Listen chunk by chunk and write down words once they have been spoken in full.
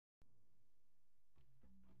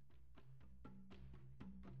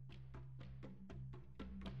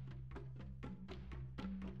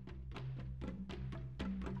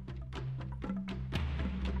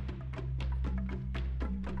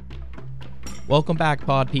Welcome back,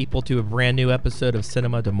 pod people, to a brand new episode of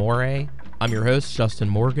Cinema d'Amore. I'm your host, Justin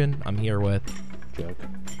Morgan. I'm here with Chuck.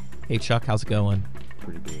 Hey Chuck, how's it going?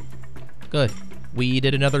 Pretty good. Good. We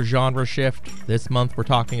did another genre shift. This month we're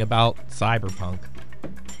talking about cyberpunk.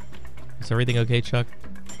 Is everything okay, Chuck?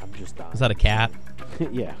 I'm just dying. Is that a cat?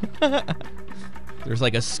 Yeah. There's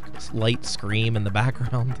like a light scream in the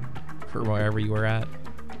background for wherever you were at.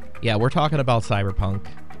 Yeah, we're talking about cyberpunk.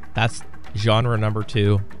 That's genre number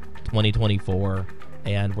 2, 2024.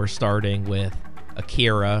 And we're starting with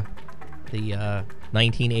Akira, the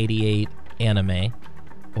 1988 anime,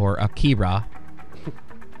 or Akira.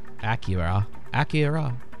 Akira.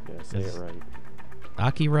 Yeah, say it right.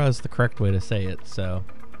 Akira is the correct way to say it, so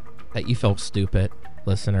that you felt stupid,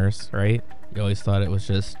 listeners, right? You always thought it was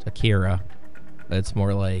just Akira, but it's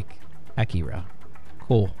more like Akira.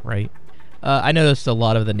 Cool, right? I noticed a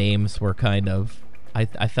lot of the names were kind of... I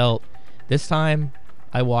felt... This time,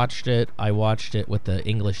 I watched it with the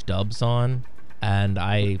English dubs on, and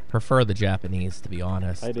I prefer the Japanese, to be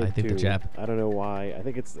honest. I did think too. The I don't know why. I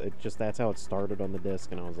think it just that's how it started on the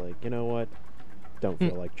disc, and I was like, you know what? Don't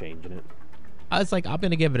feel like changing it. I was like, I'm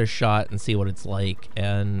going to give it a shot and see what it's like,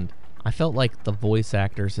 and I felt like the voice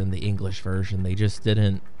actors in the English version, they just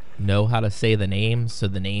didn't know how to say the names, so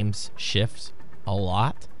the names shift a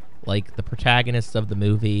lot. Like, the protagonist of the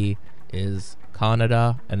movie is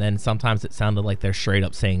Canada, and then sometimes it sounded like they're straight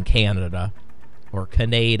up saying Canada or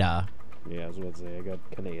Canada. Yeah, I was going to say, I got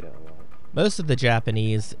Canada a lot. Most of the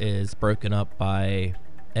Japanese is broken up by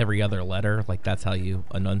every other letter, like that's how you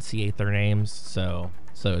enunciate their names, so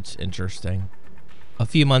it's interesting. A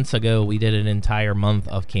few months ago, we did an entire month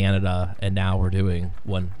of Canada, and now we're doing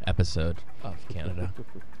one episode of Canada.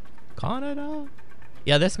 Canada?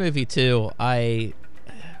 Yeah, this movie too, I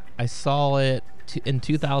saw it in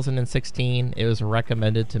 2016. It was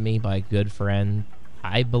recommended to me by a good friend.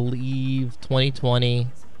 I believe 2020,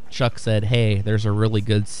 Chuck said, hey, there's a really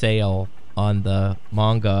good sale on the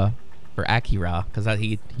manga for Akira, because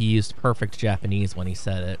he used perfect Japanese when he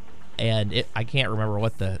said it. And I can't remember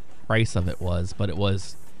what the price of it was, but it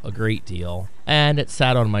was a great deal. And it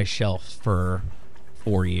sat on my shelf for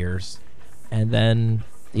 4 years. And then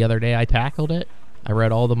the other day I tackled it. I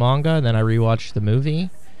read all the manga, and then I rewatched the movie.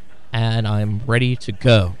 And I'm ready to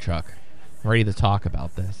go, Chuck. I'm ready to talk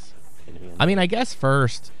about this. I mean, I guess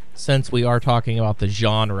first, since we are talking about the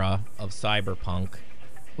genre of cyberpunk,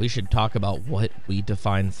 we should talk about what we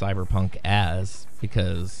define cyberpunk as,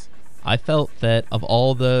 because I felt that of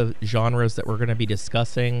all the genres that we're going to be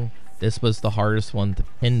discussing, this was the hardest one to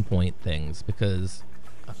pinpoint things, because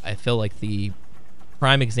I feel like the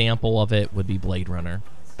prime example of it would be Blade Runner.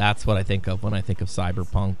 That's what I think of when I think of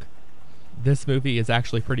cyberpunk. This movie is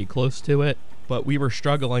actually pretty close to it, but we were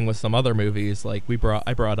struggling with some other movies. Like I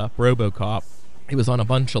brought up RoboCop. It was on a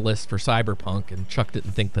bunch of lists for cyberpunk, and Chuck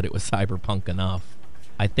didn't think that it was cyberpunk enough.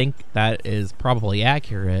 I think that is probably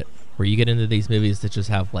accurate, where you get into these movies that just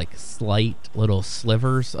have like slight little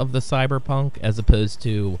slivers of the cyberpunk, as opposed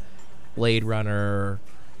to Blade Runner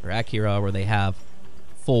or Akira, where they have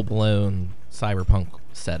full-blown cyberpunk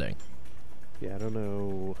setting. Yeah, I don't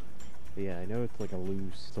know. Yeah, I know it's like a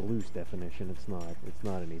loose definition. It's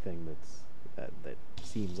not anything that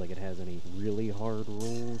seems like it has any really hard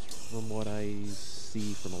rules from what I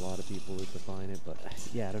see from a lot of people who define it. But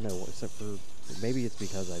yeah, I don't know. Except for maybe it's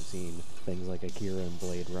because I've seen things like Akira and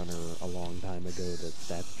Blade Runner a long time ago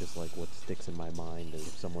that's just like what sticks in my mind.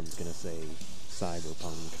 If someone's gonna say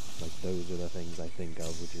cyberpunk, like those are the things I think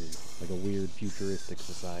of, which is like a weird futuristic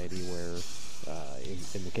society where.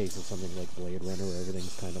 In the case of something like Blade Runner,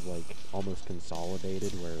 everything's kind of like almost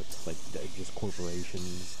consolidated, where like just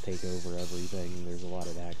corporations take over everything. There's a lot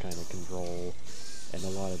of that kind of control, and a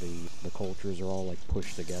lot of the cultures are all like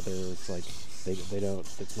pushed together. It's like they don't.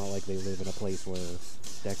 It's not like they live in a place where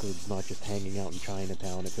Deckard's not just hanging out in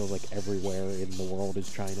Chinatown. It feels like everywhere in the world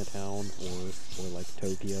is Chinatown or like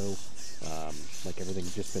Tokyo. Like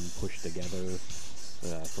everything's just been pushed together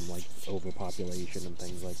from like overpopulation and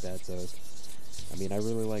things like that. So. I mean, I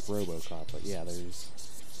really like RoboCop, but yeah,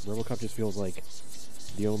 RoboCop just feels like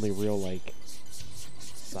the only real, like,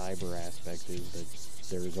 cyber aspect is that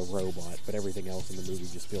there's a robot, but everything else in the movie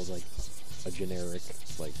just feels like a generic,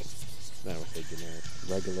 like, I don't want to say generic,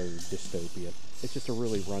 regular dystopia. It's just a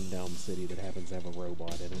really rundown city that happens to have a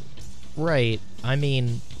robot in it. Right. I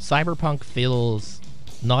mean, cyberpunk feels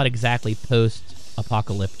not exactly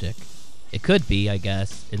post-apocalyptic. It could be, I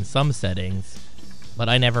guess, in some settings. But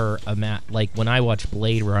I never, like, when I watch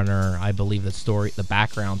Blade Runner, I believe the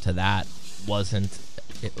background to that wasn't,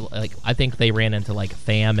 like, I think they ran into, like,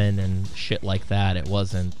 famine and shit like that. It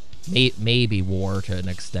wasn't, maybe war to an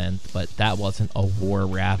extent, but that wasn't a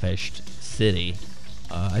war-ravished City.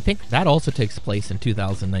 I think that also takes place in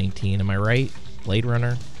 2019. Am I right? Blade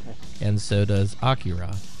Runner, and so does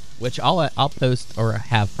Akira, which I'll post or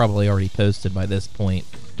have probably already posted by this point.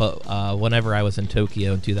 But whenever I was in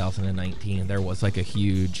Tokyo in 2019, there was like a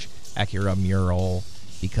huge Akira mural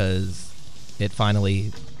because it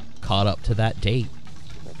finally caught up to that date.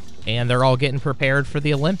 And they're all getting prepared for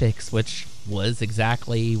the Olympics, which was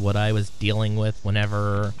exactly what I was dealing with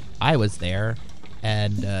whenever I was there.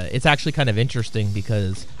 And it's actually kind of interesting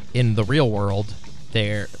because in the real world,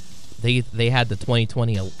 they had the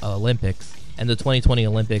 2020 Olympics, and the 2020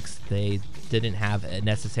 Olympics, they didn't have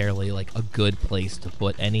necessarily like a good place to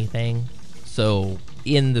put anything. So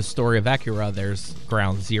in the story of Akira, there's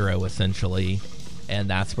ground zero essentially, and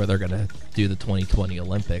that's where they're gonna do the 2020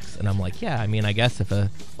 Olympics. And I'm like, yeah, I mean, I guess if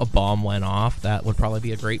a bomb went off, that would probably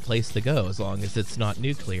be a great place to go, as long as it's not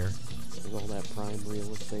nuclear. There's all that prime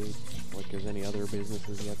real estate. Like, there's any other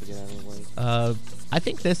businesses you have to get out of the way? I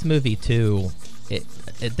think this movie too,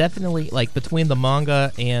 it definitely, like, between the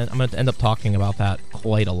manga and I'm gonna end up talking about that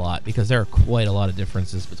quite a lot because there are quite a lot of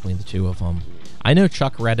differences between the two of them. I know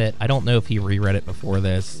Chuck read it. I don't know if he reread it before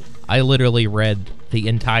this. I literally read the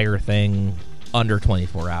entire thing under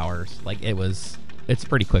 24 hours. Like, it's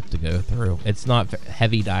pretty quick to go through. It's not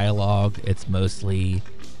heavy dialogue. It's mostly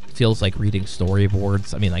feels like reading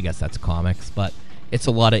storyboards. I mean, I guess that's comics, but it's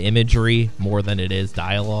a lot of imagery more than it is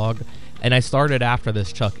dialogue. And I started after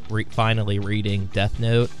this, Chuck, finally reading Death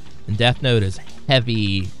Note, and Death Note is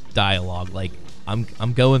heavy dialogue. Like,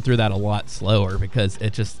 I'm going through that a lot slower because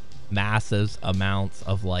it just massive amounts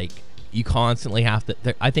of, like, you constantly have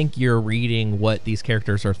to. I think you're reading what these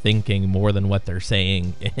characters are thinking more than what they're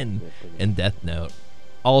saying in Death Note.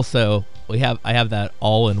 Also, I have that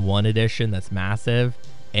all-in-one edition that's massive,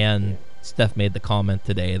 and Steph made the comment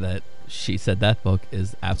today that she said that book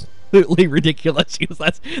is absolutely ridiculous. She was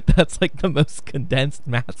that's like the most condensed,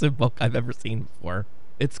 massive book I've ever seen before.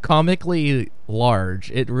 It's comically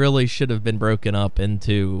large. It really should have been broken up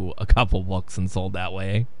into a couple books and sold that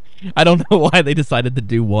way. I don't know why they decided to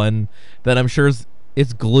do one that I'm sure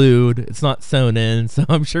it's glued. It's not sewn in, so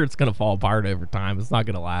I'm sure it's gonna fall apart over time. It's not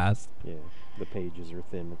gonna last. Yeah, the pages are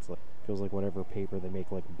thin. It's like, feels like whatever paper they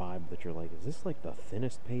make, like Bible, that you're like, is this like the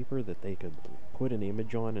thinnest paper that they could put an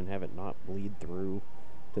image on and have it not bleed through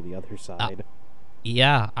to the other side?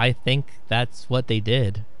 Yeah, I think that's what they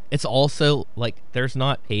did. It's also like there's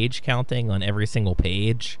not page counting on every single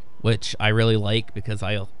page, which I really like because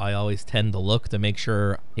I always tend to look to make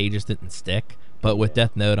sure pages didn't stick. But with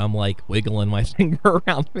Death Note, I'm like wiggling my finger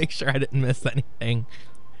around to make sure I didn't miss anything.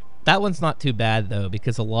 That one's not too bad though,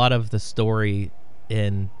 because a lot of the story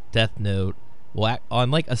in Death Note will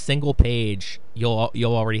on like a single page, you'll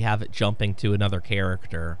already have it jumping to another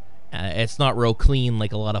character. It's not real clean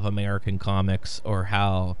like a lot of American comics or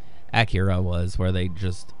how Akira was, where they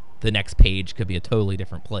just the next page could be a totally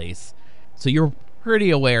different place. So you're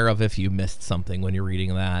pretty aware of if you missed something when you're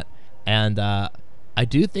reading that. And I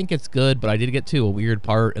do think it's good, but I did get to a weird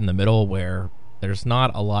part in the middle where there's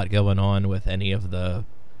not a lot going on with any of the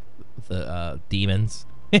demons.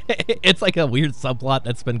 It's like a weird subplot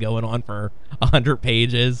that's been going on for 100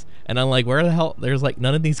 pages, and I'm like, where the hell? There's like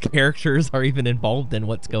none of these characters are even involved in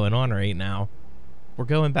what's going on right now. We're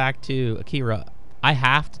going back to Akira. I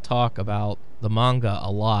have to talk about the manga a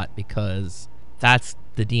lot because that's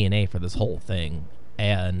the DNA for this whole thing,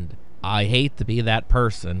 and I hate to be that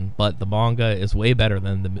person, but the manga is way better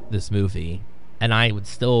than this movie, and I would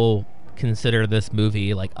still consider this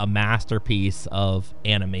movie like a masterpiece of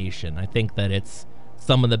animation. I think that it's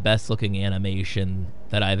some of the best looking animation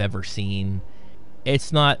that I've ever seen.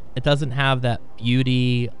 It doesn't have that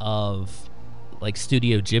beauty of like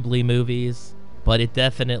Studio Ghibli movies, but it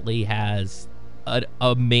definitely has an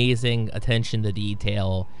amazing attention to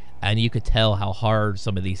detail, and you could tell how hard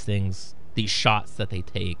some of these shots that they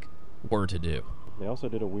take were to do. They also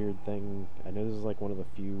did a weird thing. I know this is like one of the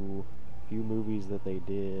few movies that they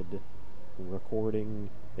did recording.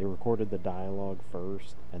 They recorded the dialogue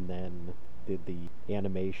first and then did the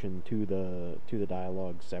animation to the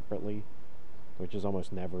dialogue separately, which is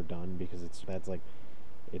almost never done because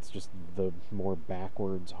it's just the more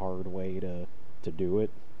backwards, hard way to do it,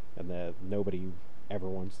 and that nobody ever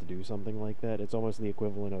wants to do something like that. It's almost the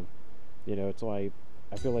equivalent of, it's why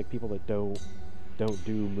I feel like people that don't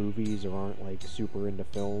do movies or aren't like super into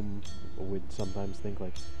film would sometimes think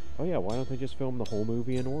like, oh yeah, why don't they just film the whole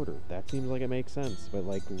movie in order? That seems like it makes sense, but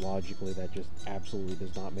like logically that just absolutely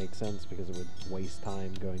does not make sense because it would waste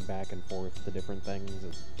time going back and forth to different things.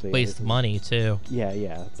 And waste money too. Yeah.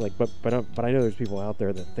 It's like, but I know there's people out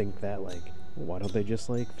there that think that like, well, why don't they just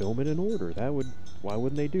like film it in order? Why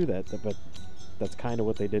wouldn't they do that? But that's kind of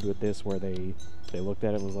what they did with this, where they looked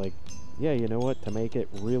at it and was like, yeah, you know what? To make it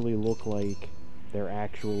really look like their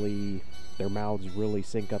mouths really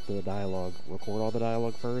sync up to the dialogue, record all the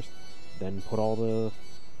dialogue first, then put all the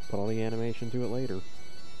animation to it later.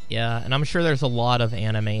 Yeah, and I'm sure there's a lot of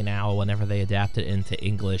anime now, whenever they adapt it into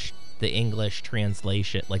English, the English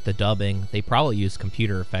translation, like the dubbing, they probably use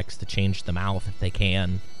computer effects to change the mouth if they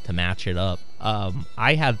can to match it up.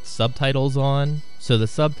 I had subtitles on, so the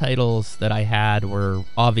subtitles that I had were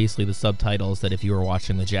obviously the subtitles that if you were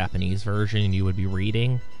watching the Japanese version you would be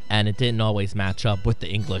reading, and it didn't always match up with the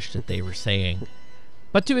English that they were saying.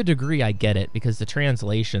 But to a degree I get it, because the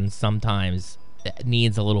translation sometimes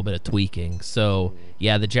needs a little bit of tweaking. So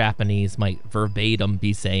yeah, the Japanese might verbatim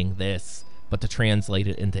be saying this, but to translate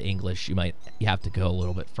it into English, you have to go a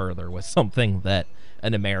little bit further with something that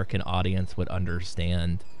an American audience would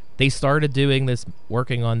understand. They started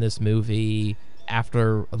working on this movie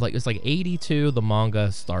after, like, it was like 82, the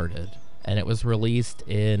manga started, and it was released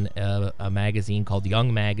in a magazine called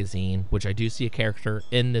Young Magazine, which I do see a character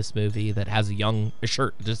in this movie that has a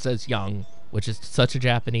shirt that just says Young, which is such a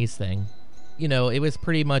Japanese thing. You know, it was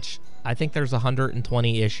pretty much, I think there's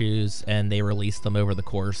 120 issues, and they released them over the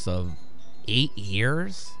course of 8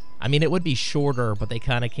 years. I mean, it would be shorter, but they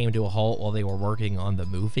kind of came to a halt while they were working on the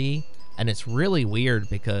movie. And it's really weird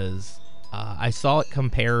because I saw it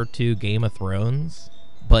compared to Game of Thrones,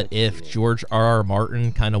 but if George R.R.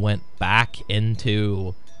 Martin kind of went back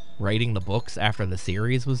into writing the books after the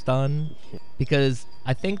series was done, because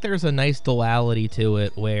I think there's a nice duality to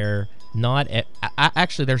it where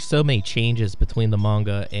actually there's so many changes between the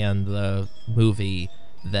manga and the movie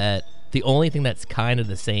that the only thing that's kind of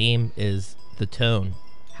the same is the tone,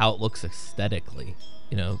 how it looks aesthetically.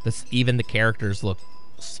 You know, even the characters look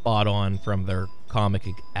spot on from their comic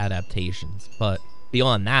adaptations. But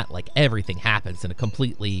beyond that, like, everything happens in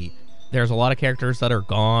there's a lot of characters that are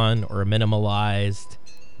gone or minimalized.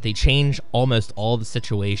 They change almost all the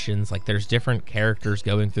situations. Like, there's different characters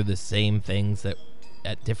going through the same things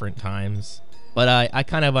at different times. But I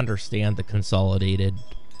kind of understand the consolidated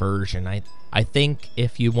version. I think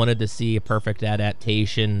if you wanted to see a perfect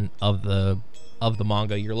adaptation of the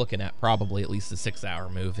manga, you're looking at probably at least a 6-hour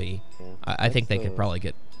movie. Yeah, I think they could probably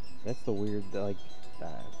get. That's the weird, like,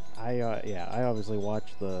 I obviously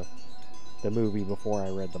watched the movie before I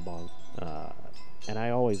read the manga, and I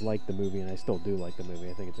always liked the movie, and I still do like the movie.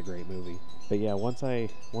 I think it's a great movie. But yeah, once I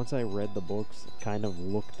read the books, kind of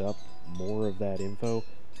looked up more of that info,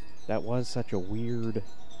 that was such a weird.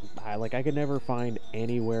 I could never find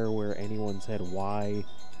anywhere where anyone said why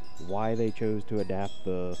they chose to adapt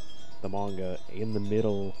the manga in the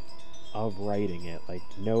middle of writing it, like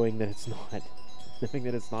knowing that it's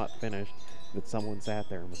not finished, that someone sat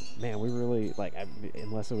there and was like, man, we really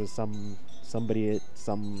unless it was somebody at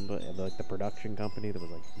the production company that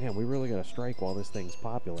was like, man, we really gotta strike while this thing's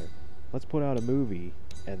popular, let's put out a movie,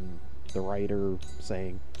 and the writer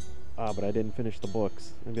saying, but I didn't finish the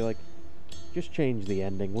books, and be like, just change the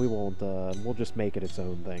ending, we won't, we'll just make it its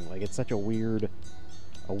own thing. Like, it's such a weird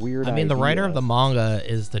I mean, idea. The writer of the manga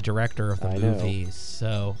is the director of the movie,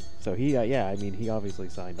 so he, he obviously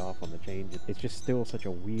signed off on the change. It's just still such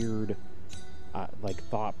a weird,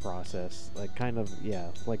 thought process. Like, kind of,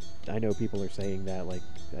 I know people are saying that, like,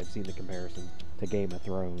 I've seen the comparison to Game of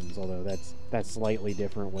Thrones, although that's slightly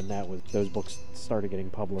different when those books started getting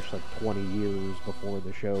published like 20 years before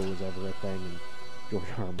the show was ever a thing, and George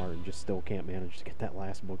R.R. Martin just still can't manage to get that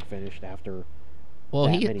last book finished after. Well,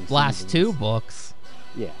 last 2 books.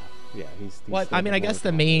 Yeah. He's I guess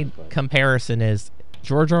the main comparison is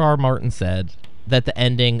George R.R. Martin said that the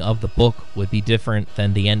ending of the book would be different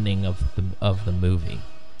than the ending of the movie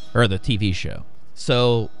or the TV show.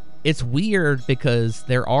 So it's weird because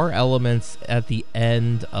there are elements at the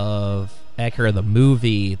end of Akira the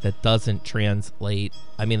movie that doesn't translate.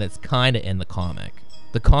 I mean, that's kind of in the comic.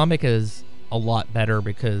 The comic is a lot better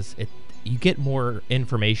because you get more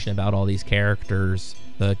information about all these characters.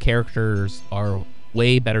 The characters are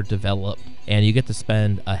way better developed, and you get to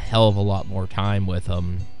spend a hell of a lot more time with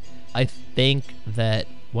them. I think that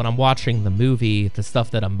when I'm watching the movie, the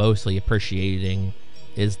stuff that I'm mostly appreciating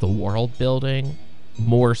is the world building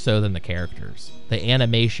more so than the characters. The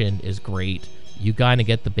animation is great. You kind of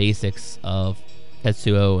get the basics of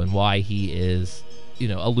Tetsuo and why he is,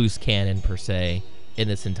 a loose cannon per se in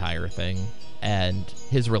this entire thing, and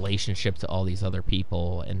his relationship to all these other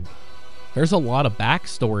people. And there's a lot of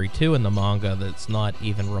backstory too in the manga that's not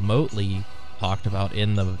even remotely talked about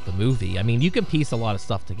in the movie. I mean, you can piece a lot of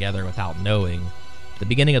stuff together without knowing. The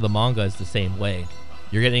beginning of the manga is the same way.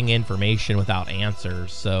 You're getting information without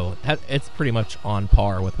answers, so it's pretty much on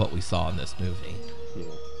par with what we saw in this movie. Yeah.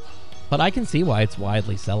 But I can see why it's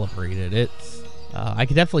widely celebrated. I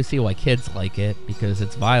can definitely see why kids like it, because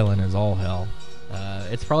it's violent as all hell.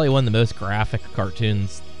 It's probably one of the most graphic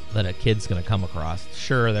cartoons that a kid's going to come across.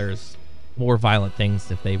 Sure, there's more violent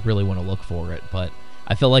things if they really want to look for it, but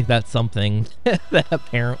I feel like that's something that a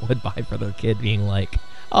parent would buy for their kid, being like,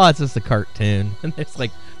 oh, it's just a cartoon. And there's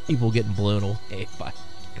like people getting blown away by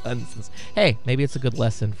guns. Hey, maybe it's a good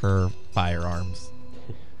lesson for firearms.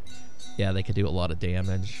 Yeah, they could do a lot of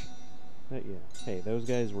damage. Yeah. Hey, those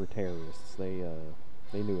guys were terrorists. They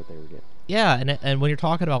knew what they were getting. Yeah, and when you're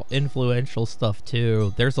talking about influential stuff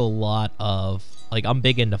too, there's a lot of, like, I'm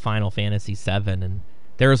big into Final Fantasy VII, and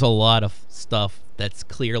there's a lot of stuff that's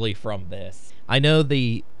clearly from this. I know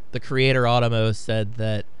the creator Automo said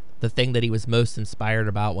that the thing that he was most inspired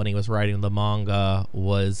about when he was writing the manga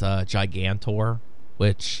was Gigantor,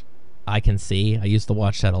 which I can see. I used to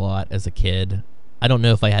watch that a lot as a kid. I don't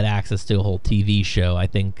know if I had access to a whole TV show. I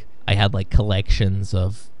think I had like collections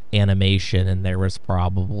of animation, and there was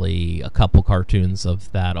probably a couple cartoons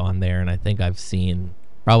of that on there, and I think I've seen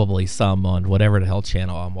probably some on whatever the hell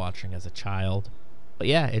channel I'm watching as a child. But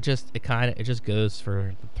yeah, it just goes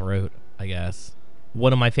for the throat, I guess.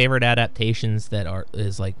 One of my favorite adaptations that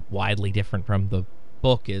is like widely different from the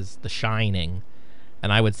book is The Shining,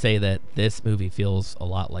 and I would say that this movie feels a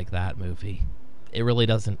lot like that movie. It really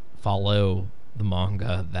doesn't follow the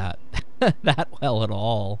manga that well at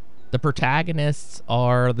all. The protagonists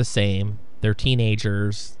are the same. They're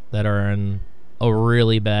teenagers that are in a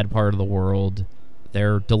really bad part of the world.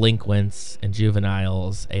 They're delinquents and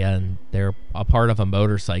juveniles, and they're a part of a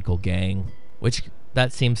motorcycle gang, which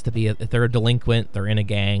that seems to be, if they're a delinquent, they're in a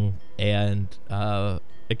gang, and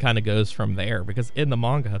it kind of goes from there, because in the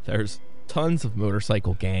manga, there's tons of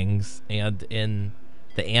motorcycle gangs, and in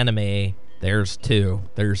the anime, there's two.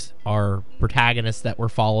 There's our protagonist that we're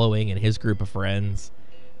following and his group of friends,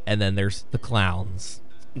 and then there's the clowns.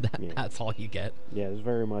 That's all you get. Yeah, it's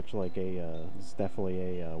very much like it's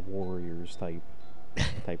definitely a Warriors type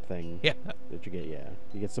thing. Yeah. That you get. Yeah,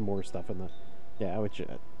 you get some more stuff in the. Yeah,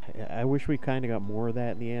 I wish we kind of got more of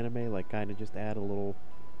that in the anime. Like, kind of just add a little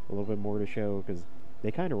bit more to show, because they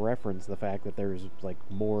kind of reference the fact that there's like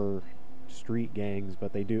more street gangs,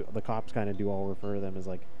 but the cops kind of do all refer to them as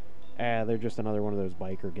like, they're just another one of those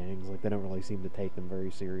biker gangs. Like, they don't really seem to take them very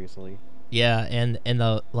seriously. Yeah, and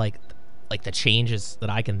the like the changes that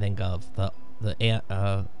I can think of, the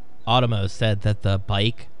Automo said that the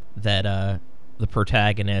bike that the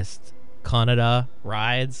protagonist Kaneda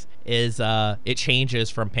rides is it changes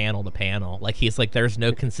from panel to panel. Like, he's like, there's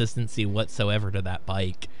no consistency whatsoever to that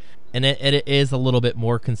bike, and it is a little bit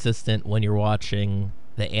more consistent when you're watching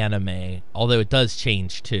the anime, although it does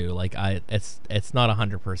change too. Like, it's not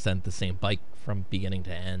 100% the same bike from beginning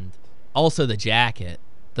to end. Also, the jacket.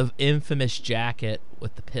 The infamous jacket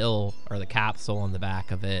with the pill or the capsule on the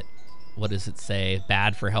back of it. What does it say?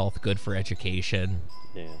 Bad for health, good for education.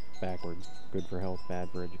 Yeah, backwards. Good for health, bad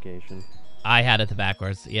for education. I had it the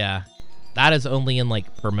backwards, yeah. That is only in,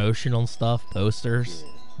 like, promotional stuff, posters.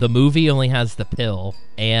 Yeah. The movie only has the pill,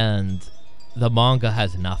 and the manga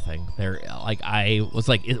has nothing. I was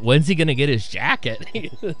like, when's he gonna get his jacket?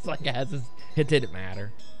 It's like, it didn't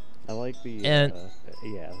matter. I like the,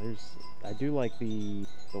 I do like the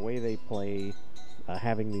way they play,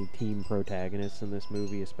 having the team protagonists in this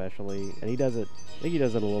movie, especially, and I think he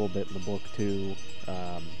does it a little bit in the book too,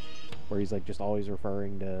 where he's like just always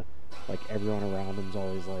referring to, like, everyone around him's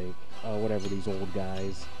always like, oh, whatever, these old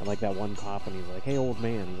guys, and like that one cop, and he's like, hey, old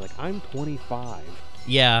man, he's like, I'm 25.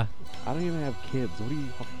 Yeah. I don't even have kids.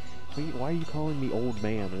 Why are you calling me old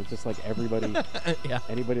man? And it's just like everybody, yeah.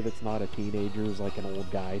 Anybody that's not a teenager is like an old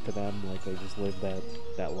guy to them. Like, they just live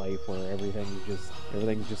that life where everything's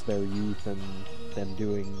just their youth and them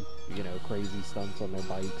doing, crazy stunts on their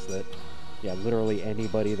bikes that, yeah, literally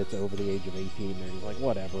anybody that's over the age of 18, they're just like,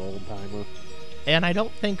 whatever, old timer. And I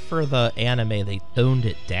don't think for the anime they toned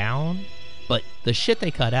it down, but the shit they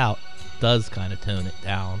cut out does kind of tone it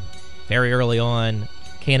down. Very early on,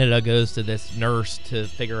 Kaneda goes to this nurse to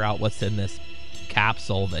figure out what's in this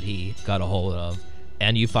capsule that he got a hold of,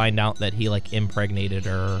 and you find out that he, like, impregnated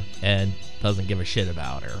her and doesn't give a shit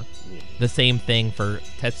about her. Yeah. The same thing for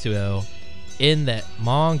Tetsuo. In that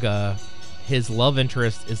manga, his love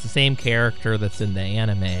interest is the same character that's in the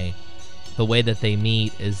anime. The way that they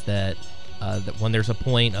meet is that when there's a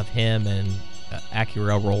point of him and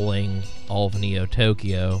Akira rolling all of Neo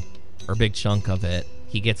Tokyo, or a big chunk of it,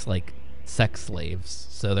 he gets, like, sex slaves.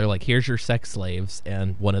 So they're like, here's your sex slaves,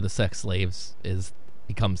 and one of the sex slaves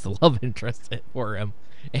becomes the love interest for him,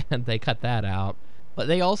 and they cut that out. But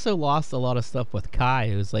they also lost a lot of stuff with Kai,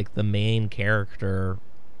 who's like the main character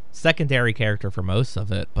secondary character for most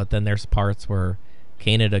of it, but then there's parts where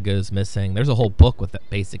Canada goes missing. There's a whole book with it,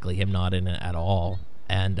 basically him not in it at all.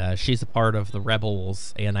 And she's a part of the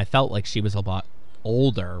rebels, and I felt like she was a lot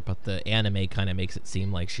older, but the anime kind of makes it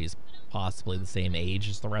seem like she's possibly the same age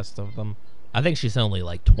as the rest of them. I think she's only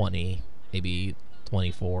like 20, maybe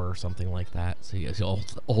 24 or something like that. So she's an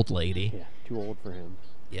old lady. Yeah, too old for him.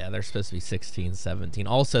 Yeah, they're supposed to be 16, 17.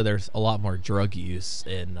 Also, there's a lot more drug use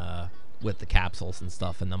in with the capsules and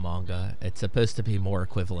stuff in the manga. It's supposed to be more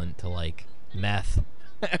equivalent to like meth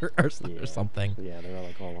or something. Yeah, they're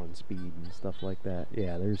like all on speed and stuff like that.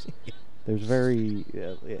 Yeah, there's very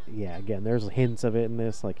again, there's hints of it in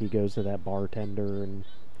this. Like he goes to that bartender and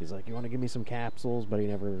he's like, "You want to give me some capsules?" But they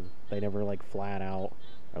never like flat out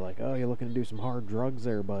are like, "Oh, you're looking to do some hard drugs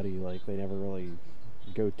there, buddy." Like they never really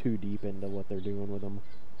go too deep into what they're doing with them.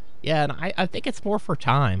 Yeah, and I think it's more for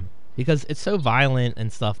time because it's so violent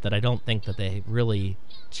and stuff that I don't think that they really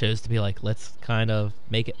chose to be like, let's kind of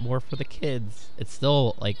make it more for the kids. It's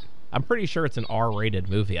still like, I'm pretty sure it's an R-rated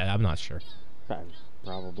movie. I'm not sure.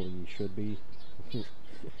 Probably should be.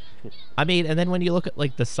 I mean, and then when you look at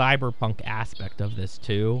like the cyberpunk aspect of this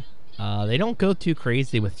too, they don't go too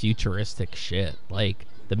crazy with futuristic shit. Like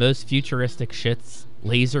the most futuristic shit's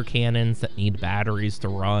laser cannons that need batteries to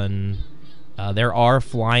run. There are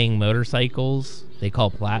flying motorcycles they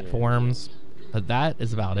call platforms, but that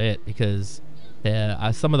is about it because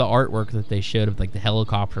some of the artwork that they showed of like the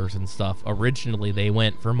helicopters and stuff, originally they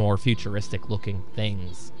went for more futuristic looking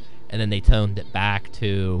things, and then they toned it back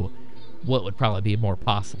to what would probably be more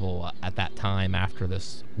possible at that time after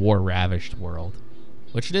this war-ravaged world,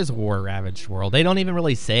 which it is a war-ravaged world. They don't even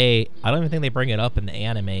really say, I don't even think they bring it up in the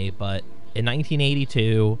anime, but in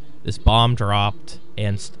 1982, this bomb dropped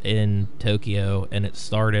in Tokyo, and it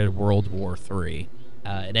started World War III.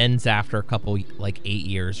 It ends after a couple, like 8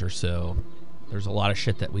 years or so. There's a lot of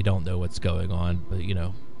shit that we don't know what's going on, but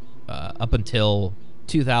up until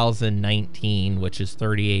 2019, which is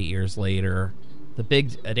 38 years later. The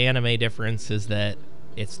big anime difference is that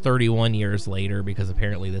it's 31 years later because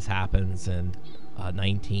apparently this happens in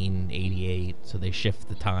 1988, so they shift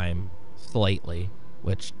the time slightly,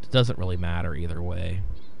 which doesn't really matter either way.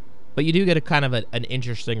 But you do get a kind of an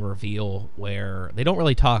interesting reveal where they don't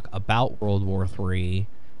really talk about World War III.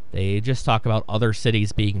 They just talk about other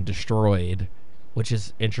cities being destroyed, which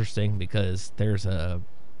is interesting because there's a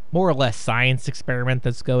more or less science experiment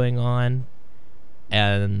that's going on,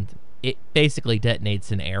 and it basically detonates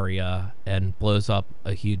an area and blows up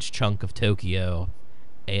a huge chunk of Tokyo,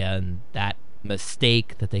 and that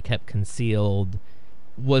mistake that they kept concealed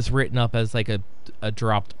was written up as like a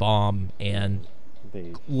dropped bomb and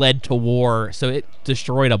led to war, so it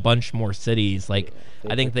destroyed a bunch more cities. Like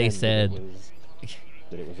I think they said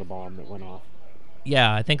that it was a bomb that went off.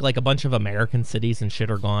 Yeah, I think like a bunch of American cities and shit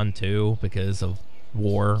are gone too because of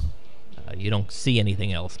war. You don't see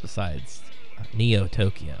anything else besides Neo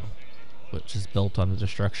Tokyo, which is built on the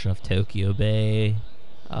destruction of Tokyo Bay.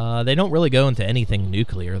 They don't really go into anything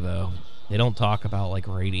nuclear though. They don't talk about like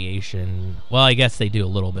radiation. Well, I guess they do a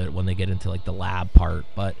little bit when they get into like the lab part,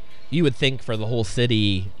 but you would think for the whole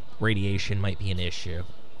city, radiation might be an issue.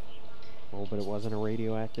 Well, but it wasn't a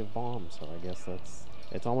radioactive bomb, so I guess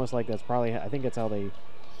it's almost like that's probably, I think it's how they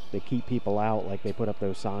keep people out. Like they put up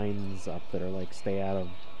those signs up that are like, stay out of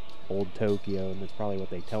old Tokyo, and that's probably what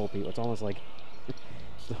they tell people. It's almost like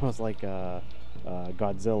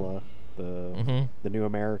Godzilla, the new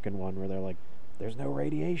American one, where they're like, there's no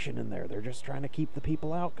radiation in there. They're just trying to keep the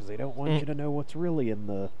people out because they don't want you to know what's really in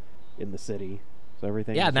the city. So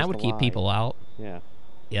everything. Yeah, is and that just would a keep lie. people out. Yeah.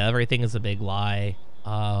 Yeah, everything is a big lie.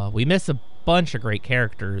 We miss a bunch of great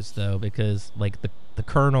characters though, because like the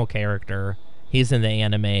Colonel character, he's in the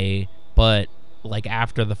anime, but like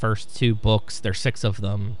after the first 2 books, there's 6 of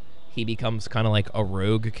them, he becomes kind of like a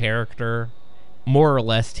rogue character, more or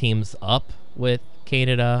less teams up with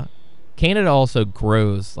Canada. Canada also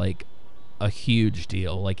grows like a huge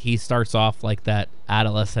deal. Like he starts off like that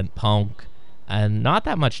adolescent punk, and not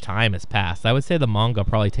that much time has passed. I would say the manga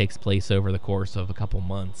probably takes place over the course of a couple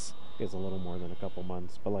months. It's a little more than a couple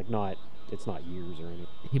months, but like it's not years or anything.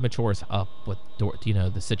 He matures up with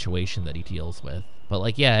the situation that he deals with. But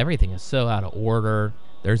like, yeah, everything is so out of order.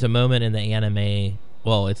 There's a moment in the anime,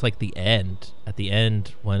 well, it's like the end. At the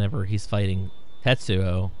end, whenever he's fighting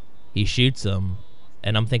Tetsuo, he shoots him,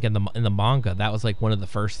 and I'm thinking in the manga that was like one of the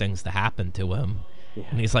first things to happen to him. Yeah.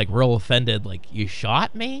 And he's like real offended, like, you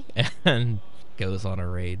shot me? And goes on a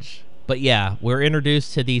rage. But yeah, we're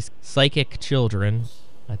introduced to these psychic children.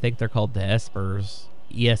 I think they're called the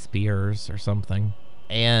ESPers or something.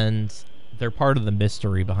 And they're part of the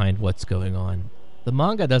mystery behind what's going on. The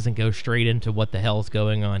manga doesn't go straight into what the hell's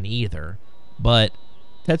going on either. But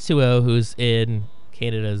Tetsuo, who's in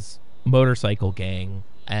Canada's motorcycle gang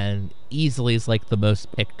and easily is like the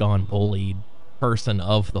most picked on, bullied person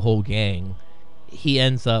of the whole gang, he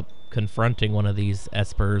ends up confronting one of these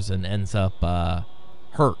espers and ends up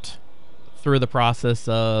hurt. Through the process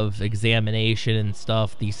of examination and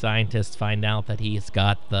stuff, these scientists find out that he's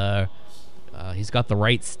got the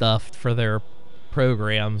right stuff for their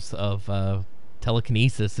programs of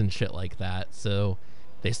telekinesis and shit like that. So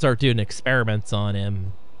they start doing experiments on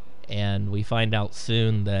him, and we find out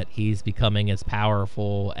soon that he's becoming as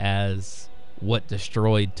powerful as what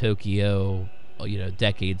destroyed Tokyo,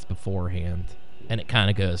 decades beforehand. And it kind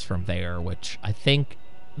of goes from there, which I think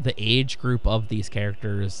the age group of these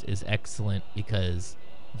characters is excellent, because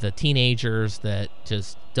the teenagers that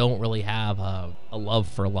just don't really have a love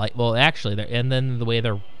for life, well, actually, and then the way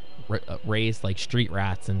they're raised like street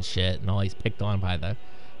rats and shit, and always picked on by the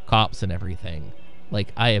cops and everything.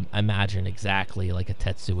 Like, I imagine exactly like a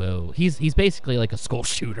Tetsuo. He's basically like a school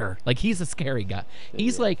shooter. Like, he's a scary guy.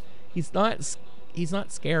 He's like, he's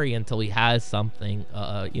not scary until he has something,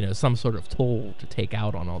 some sort of tool to take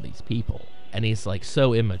out on all these people. And he's like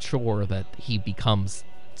so immature that he becomes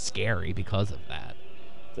scary because of that.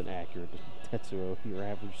 It's an accurate Tetsuo, your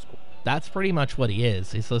average school. That's pretty much what he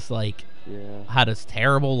is. He's just like, had this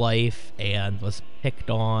terrible life and was picked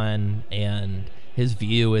on, and his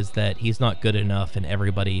view is that he's not good enough, and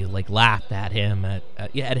everybody like laughed at him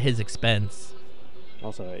at his expense.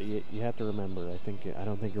 Also, you have to remember, I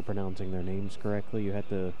don't think you're pronouncing their names correctly. You have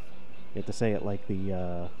to say it like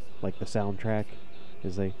the soundtrack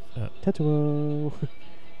is Tetsuo.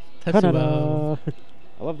 Tetsuo.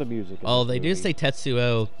 I love the music. Oh, they do say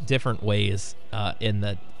Tetsuo different ways in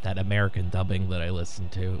that American dubbing that I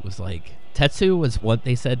listened to. It was like, Tetsu was what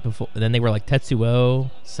they said before, and then they were like Tetsuo,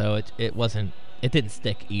 so it didn't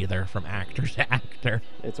stick either from actor to actor.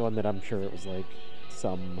 It's one that I'm sure it was like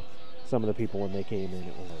some of the people when they came in,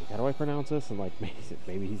 it was like, how do I pronounce this? And like,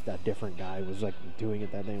 maybe he's that different guy was like doing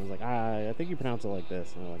it that day and was like, I think you pronounce it like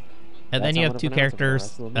this. And they're like, and then you have two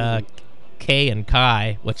characters, Kei and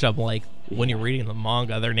Kai, which I'm like, when you're reading the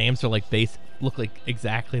manga, their names are like look like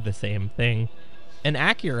exactly the same thing. And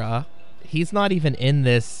Akira, he's not even in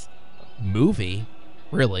this movie,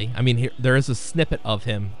 really. I mean, there is a snippet of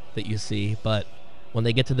him that you see, but when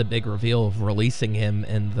they get to the big reveal of releasing him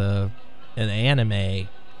in the anime,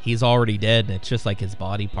 he's already dead, and it's just like his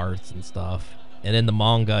body parts and stuff. And in the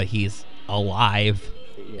manga, he's alive,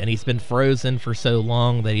 and he's been frozen for so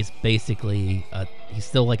long that he's basically he's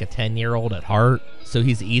still like a 10-year-old at heart, so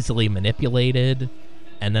he's easily manipulated.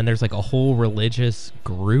 And then there's like a whole religious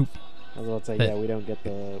group. I was about to say, we don't get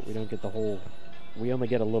the whole. We only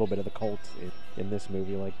get a little bit of the cult in this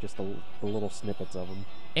movie, like just the little snippets of them.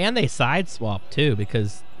 And they sideswap too,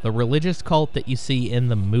 because the religious cult that you see in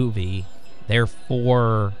the movie, they're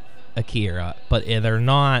for Akira, but they're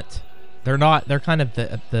not. They're kind of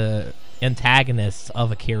the antagonists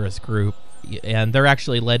of Akira's group, and they're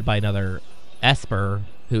actually led by another Esper,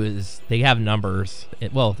 they have numbers. They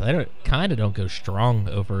don't go strong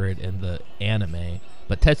over it in the anime.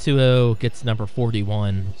 But Tetsuo gets number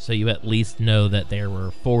 41, so you at least know that there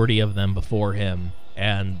were 40 of them before him.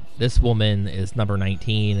 And this woman is number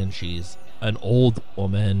 19, and she's an old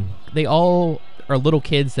woman. They all are little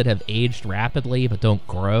kids that have aged rapidly but don't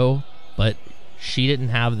grow. But she didn't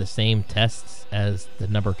have the same tests as the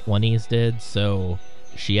number 20s did, so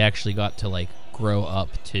she actually got to like grow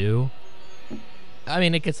up too. I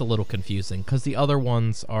mean, it gets a little confusing because the other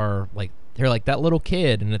ones are like, they're like that little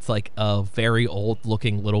kid, and it's like a very old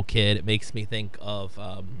looking little kid. It makes me think of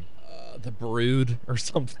The Brood or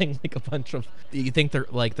something, like a bunch of, you think they're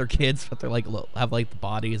kids, but they're like have like the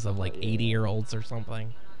bodies of like 80-year-olds or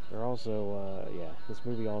something. They're also this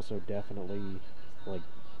movie also definitely like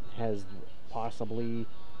has possibly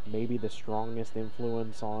maybe the strongest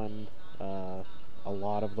influence on a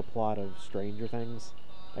lot of the plot of Stranger Things.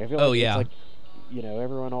 I feel like it's like,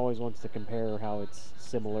 everyone always wants to compare how it's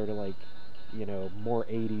similar to like, more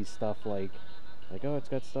 80s stuff, like it's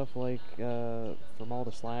got stuff like from all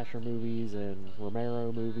the slasher movies and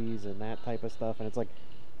Romero movies and that type of stuff, and it's like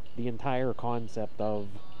the entire concept of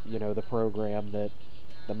the program that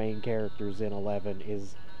the main characters in 11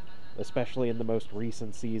 is, especially in the most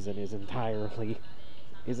recent season, is entirely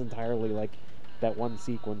like that one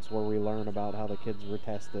sequence where we learn about how the kids were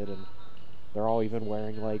tested, and they're all even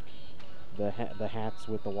wearing like the hats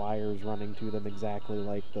with the wires running to them exactly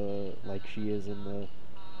like she is in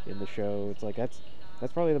the show. It's like that's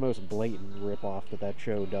probably the most blatant ripoff that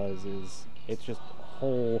show does. Is it's just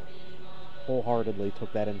wholeheartedly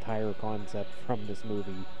took that entire concept from this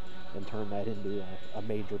movie and turn that into a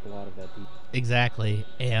major plot of that piece. Exactly.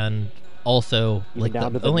 And also, Even like,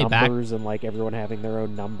 down to the the only numbers and like everyone having their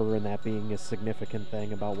own number and that being a significant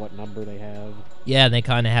thing about what number they have. Yeah, and they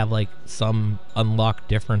kind of have like some unlocked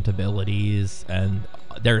different abilities, and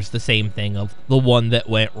there's the same thing of the one that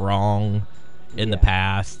went wrong in the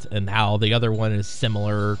past, and how the other one is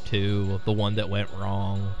similar to the one that went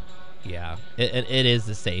wrong. Yeah, it is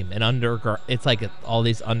the same. And it's like all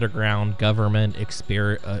these underground government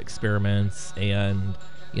experiments, and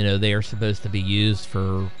they are supposed to be used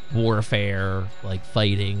for warfare, like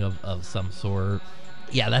fighting of some sort.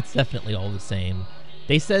 Yeah, that's definitely all the same.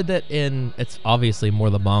 They said that it's obviously more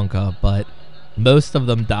the manga, but most of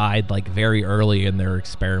them died like very early in their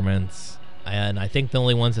experiments. And I think the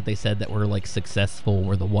only ones that they said that were like successful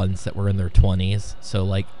were the ones that were in their 20s. So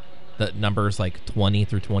like the numbers like 20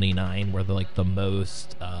 through 29 were the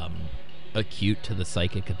most acute to the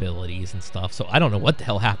psychic abilities and stuff. So I don't know what the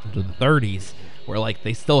hell happened to the 30s, where like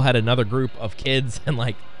they still had another group of kids and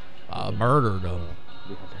like murdered them.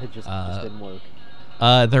 Yeah, that just didn't work.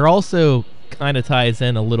 They're also kind of ties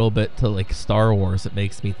in a little bit to like Star Wars. It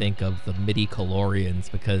makes me think of the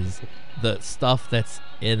midi-chlorians, because the stuff that's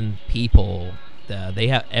in people,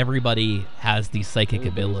 everybody has these psychic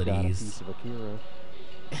abilities. Got a piece of Akira.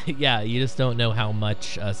 Yeah, you just don't know how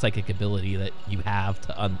much psychic ability that you have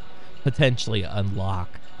to potentially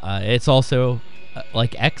unlock. It's also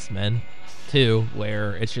like X-Men too,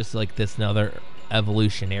 where it's just like this another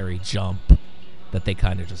evolutionary jump that they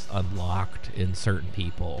kind of just unlocked in certain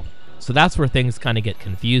people. So that's where things kind of get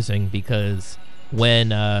confusing, because when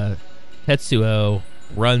Tetsuo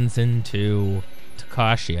runs into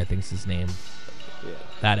Takashi, I think's his name,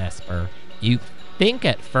 that Esper, you think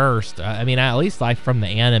at first, at least from the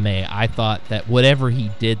anime, I thought that whatever he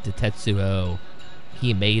did to Tetsuo,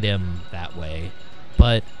 he made him that way.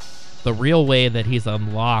 But the real way that he's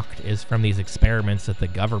unlocked is from these experiments that the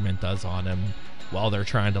government does on him while they're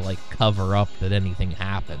trying to like cover up that anything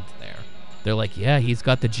happened there. They're like, yeah, he's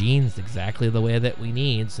got the genes exactly the way that we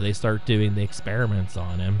need. So they start doing the experiments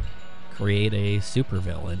on him, create a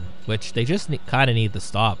supervillain, which they just kind of need to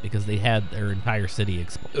stop, because they had their entire city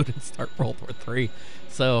explode and start World War III.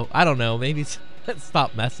 So I don't know, maybe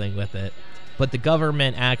stop messing with it. But the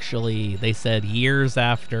government actually, they said years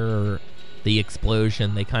after the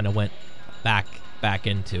explosion, they kind of went back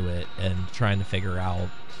into it and trying to figure out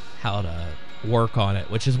how to work on it,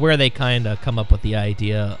 which is where they kind of come up with the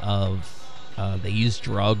idea of they use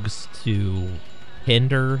drugs to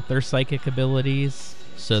hinder their psychic abilities,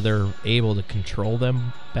 so they're able to control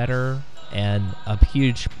them better. And a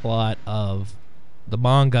huge plot of the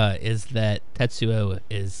manga is that Tetsuo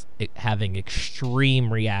is having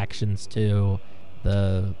extreme reactions to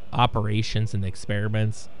the operations and the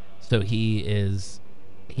experiments. So he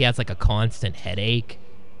has like a constant headache.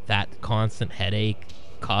 That constant headache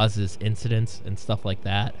causes incidents and stuff like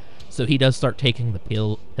that. So he does start taking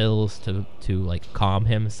the pills to like calm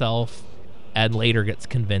himself, and later gets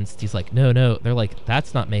convinced. He's like, no, they're like,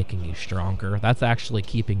 that's not making you stronger, that's actually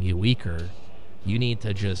keeping you weaker. You need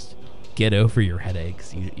to just get over your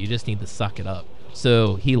headaches. You just need to suck it up.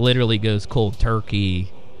 So he literally goes cold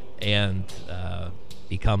turkey and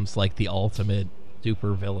becomes like the ultimate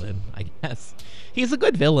super villain, I guess. He's a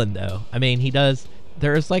good villain though.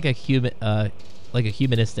 There's like a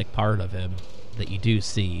humanistic part of him that you do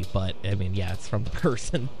see, but it's from the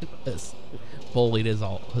person that's bullied his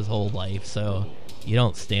whole life, so you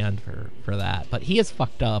don't stand for that. But he is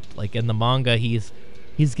fucked up. Like in the manga, he's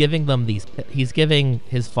giving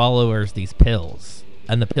his followers these pills,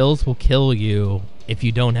 and the pills will kill you if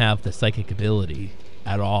you don't have the psychic ability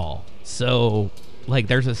at all. So like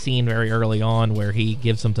there's a scene very early on where he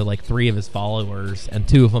gives them to like 3 of his followers, and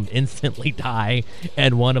 2 of them instantly die,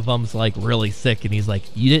 and one of them's like really sick, and he's like,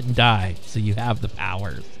 you didn't die, so you have the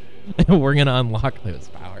powers. We're gonna unlock those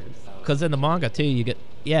powers. Because in the manga too, you get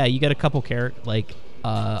a couple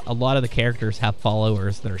a lot of the characters have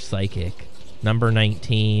followers that are psychic. Number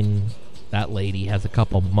 19, that lady, has a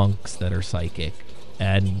couple monks that are psychic,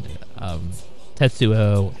 and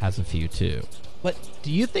Tetsuo has a few too. But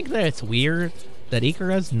do you think that it's weird that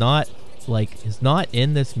Ikara's is not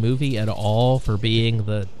in this movie at all for being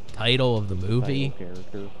the title of the movie?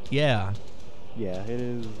 Character. Yeah. Yeah, it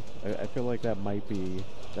is. I feel like that might be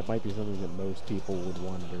something that most people would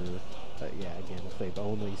wonder. Again, if they've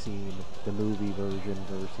only seen the movie version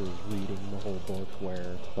versus reading the whole book,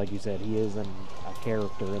 where, like you said, he is a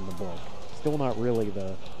character in the book. Still not really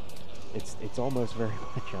It's almost very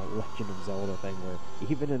much a Legend of Zelda thing, where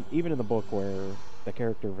even in the book where the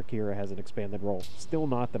character of Akira has an expanded role, still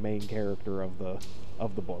not the main character of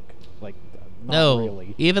the book. Like, not no,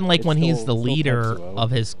 really. Even like it's when still, he's the leader Tetsuo.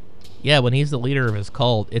 of his Yeah, when he's the leader of his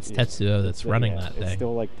cult, it's Tetsuo that's running that thing. It's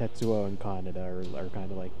still like Tetsuo and Kaneda are kind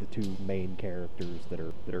of like the two main characters that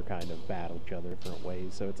are kind of battle each other different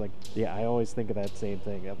ways. So it's like, yeah, I always think of that same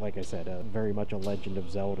thing. Like I said, very much a Legend of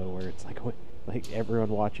Zelda, where it's like everyone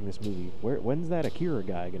watching this movie, when's that Akira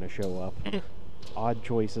guy gonna show up? Odd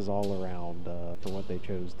choices all around for what they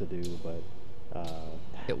chose to do, but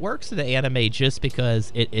it works in the anime just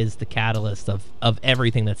because it is the catalyst of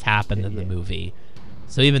everything that's happened in the movie.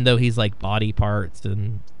 So even though he's like body parts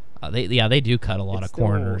and they do cut a lot of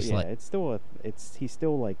corners. Yeah, like he's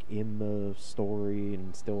still like in the story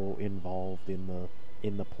and still involved in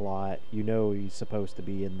the plot. You know, he's supposed to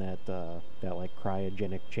be in that like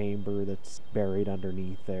cryogenic chamber that's buried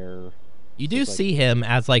underneath there. You do see him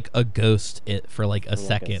as like a ghost for like a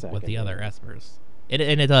second with the other espers. And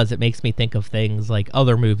it does. It makes me think of things like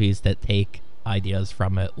other movies that take ideas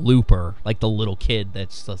from it. Looper, like the little kid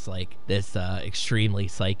that's just like this extremely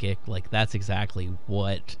psychic. Like that's exactly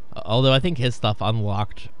what. Although I think his stuff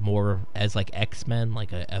unlocked more as like X-Men,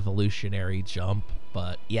 like an evolutionary jump.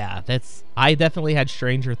 But yeah, I definitely had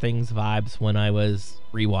Stranger Things vibes when I was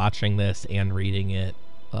rewatching this and reading it.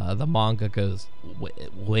 The manga goes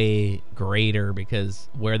way greater because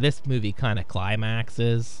where this movie kind of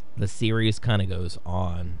climaxes, the series kind of goes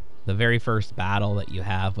on. The very first battle that you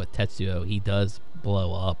have with Tetsuo, he does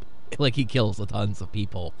blow up. Like, he kills tons of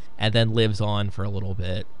people and then lives on for a little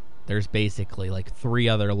bit. There's basically like 3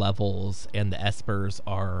 other levels, and the espers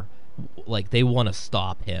are like, they want to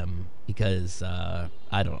stop him because I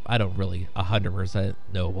don't really 100%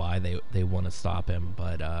 know why they want to stop him,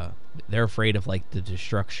 but they're afraid of like the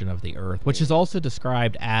destruction of the earth, which is also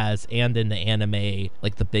described as, and in the anime,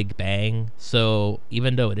 like the Big Bang. So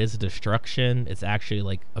even though it is a destruction, it's actually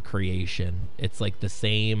like a creation. It's like the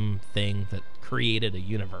same thing that created a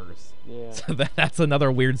universe. Yeah. So that's another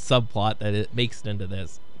weird subplot that it makes it into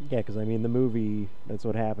this. Yeah, because I mean, the movie, that's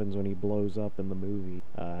what happens when he blows up in the movie,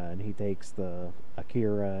 and he takes the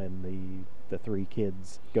Akira and the 3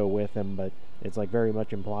 kids go with him, but it's like very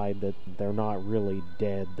much implied that they're not really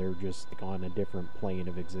dead. They're just like on a different plane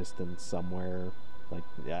of existence somewhere, like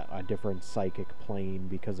a different psychic plane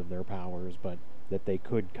because of their powers, but that they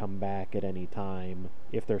could come back at any time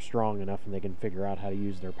if they're strong enough and they can figure out how to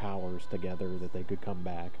use their powers together, that they could come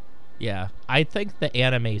back. Yeah, I think the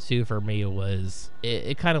anime too for me was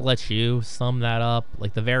it kind of lets you sum that up.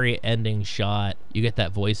 Like the very ending shot, you get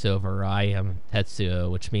that voiceover, "I am Tetsuo,"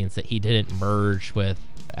 which means that he didn't merge with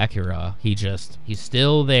Akira. He's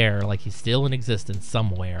still there, like he's still in existence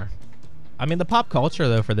somewhere. I mean, the pop culture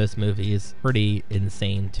though for this movie is pretty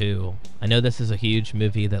insane too. I know this is a huge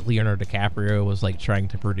movie that Leonardo DiCaprio was like trying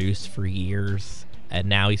to produce for years. And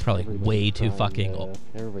now he's probably way too fucking old.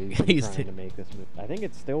 Everybody's trying to make this movie. I think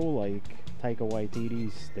it's still like Taika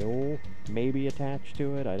Waititi's still maybe attached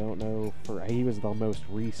to it. I don't know. He was the most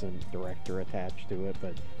recent director attached to it,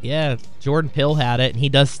 but yeah, Jordan Peele had it, and he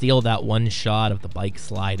does steal that one shot of the bike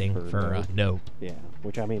sliding for Nope. Yeah,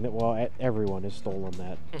 which I mean, well, everyone has stolen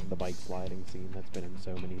the bike sliding scene. That's been in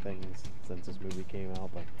so many things since this movie came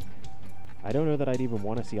out, but I don't know that I'd even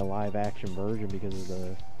want to see a live action version because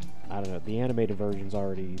of I don't know, the animated version's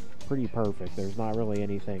already pretty perfect. There's not really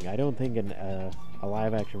anything. I don't think a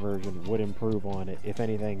live action version would improve on it. If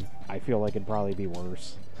anything, I feel like it'd probably be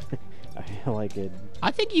worse. I feel like it.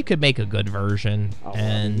 I think you could make a good version.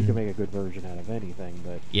 And you could make a good version out of anything,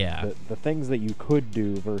 but yeah, the things that you could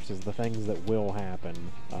do versus the things that will happen.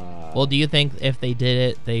 Well, do you think if they did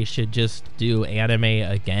it, they should just do anime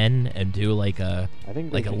again and do like a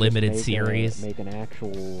limited series? Make an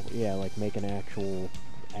actual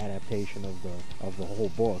adaptation of the whole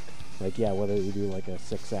book. Like, yeah, whether you do like a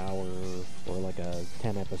 6-hour or like a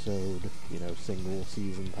 10-episode, single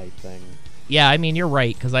season type thing. Yeah, I mean, you're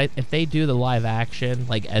right, because if they do the live action,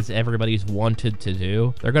 like as everybody's wanted to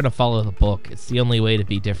do, they're going to follow the book. It's the only way to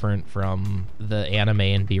be different from the anime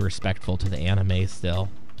and be respectful to the anime still.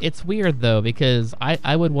 It's weird, though, because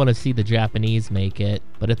I would want to see the Japanese make it,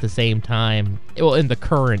 but at the same time, in the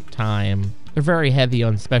current time, they're very heavy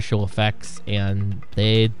on special effects, and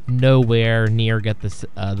they nowhere near get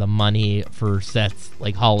the money for sets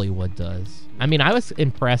like Hollywood does. I mean, I was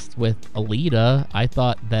impressed with Alita. I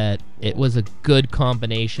thought that it was a good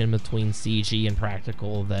combination between CG and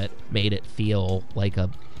practical that made it feel like a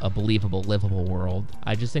believable, livable world.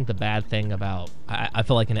 I just think the bad thing about, I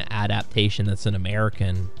feel like an adaptation that's an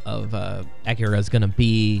American of Akira is going to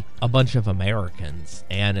be a bunch of Americans,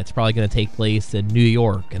 and it's probably going to take place in New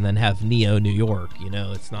York and then have Neo New York.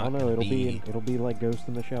 It's not. Oh no, it'll be like Ghost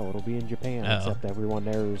in the Shell. It'll be in Japan, except everyone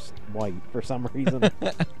there is white for some reason.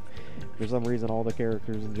 For some reason, all the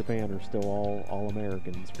characters in Japan are still all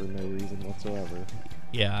Americans for no reason whatsoever.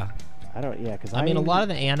 Yeah. I don't. Yeah, because I mean, a lot of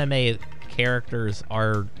the anime characters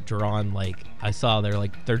are drawn like I saw.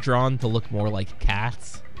 They're drawn to look more like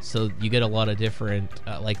cats. So you get a lot of different,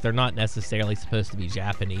 like they're not necessarily supposed to be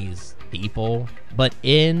Japanese people, but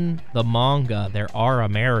in the manga there are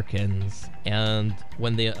Americans, and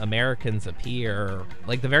when the Americans appear,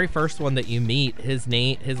 like the very first one that you meet, his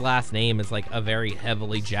last name is like a very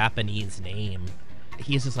heavily Japanese name.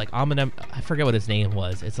 He's just like, I forget what his name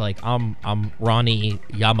was. It's like, I'm Ronnie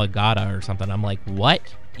Yamagata or something. I'm like, what?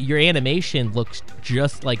 Your animation looks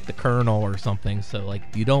just like the Colonel or something, so like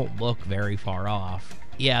you don't look very far off.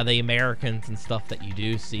 Yeah, the Americans and stuff that you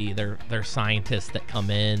do see, they're scientists that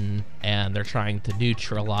come in and they're trying to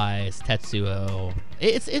neutralize Tetsuo.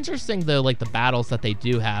 It's interesting though, like the battles that they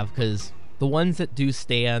do have, because the ones that do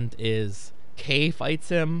stand is Kei fights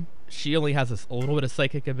him. She only has a little bit of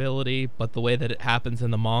psychic ability, but the way that it happens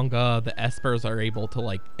in the manga, the Espers are able to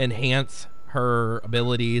like enhance her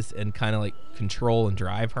abilities and kind of like control and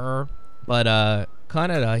drive her. But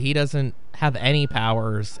Kaneda, he doesn't have any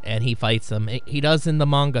powers, and he fights them. He does in the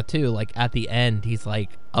manga too. Like at the end, he's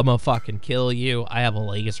like, "I'm gonna fucking kill you. I have a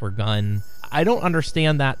laser gun." I don't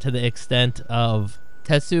understand that to the extent of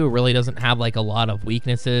Tetsuo really doesn't have like a lot of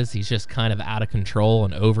weaknesses. He's just kind of out of control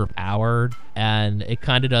and overpowered, and it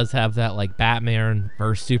kind of does have that like Batman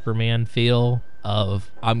versus Superman feel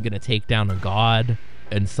of I'm gonna take down a god,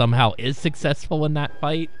 and somehow is successful in that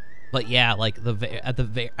fight. But yeah, like at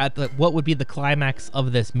the what would be the climax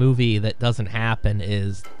of this movie that doesn't happen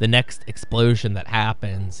is the next explosion that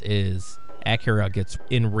happens is Akira gets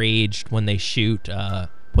enraged when they shoot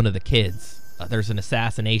one of the kids. There's an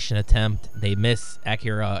assassination attempt. They miss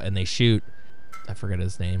Akira and they shoot, I forget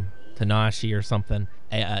his name, Tanashi or something.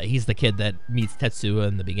 He's the kid that meets Tetsuo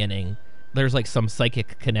in the beginning. There's like some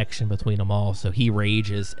psychic connection between them all, so he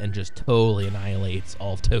rages and just totally annihilates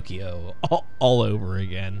all of Tokyo all over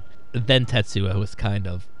again. Then Tetsuo is kind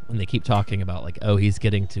of, when they keep talking about like, oh, he's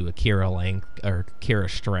getting to Akira length or Akira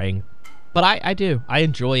strength. But I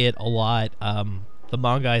enjoy it a lot. The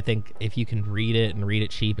manga, I think, if you can read it and read it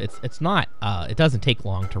cheap, it's not, it doesn't take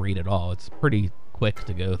long to read at all. It's pretty quick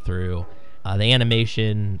to go through. The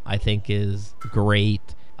animation, I think, is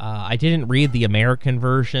great. I didn't read the American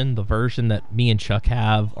version. The version that me and Chuck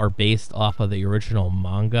have are based off of the original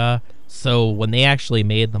manga. So when they actually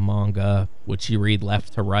made the manga, which you read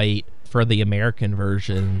left to right, for the American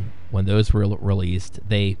version, when those were released,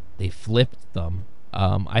 they flipped them.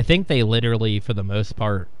 I think they literally, for the most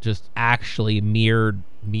part, just actually mirror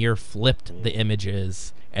flipped the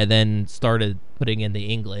images and then started putting in the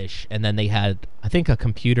English, and then they had, I think, a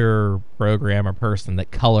computer programmer person that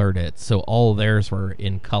colored it, so all theirs were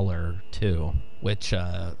in color too, which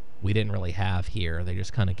we didn't really have here. They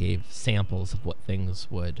just kind of gave samples of what things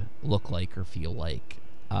would look like or feel like.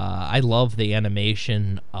 I love the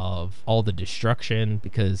animation of all the destruction,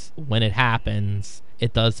 because when it happens,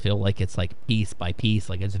 it does feel like it's like piece by piece.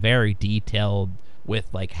 Like it's very detailed with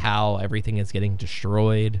like how everything is getting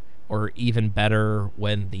destroyed, or even better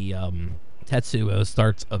when the Tetsuo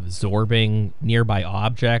starts absorbing nearby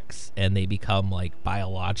objects and they become like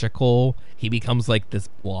biological. He becomes like this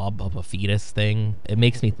blob of a fetus thing. It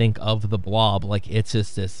makes me think of the Blob. Like it's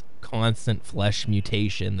just this constant flesh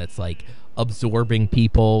mutation that's like absorbing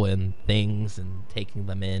people and things and taking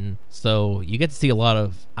them in. So you get to see a lot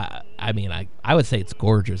of, I would say it's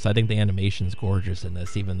gorgeous. I think the animation's gorgeous in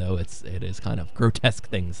this, even though it is kind of grotesque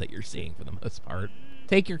things that you're seeing for the most part.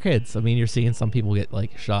 Take your kids. I mean, you're seeing some people get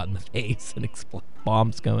like shot in the face and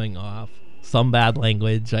bombs going off. Some bad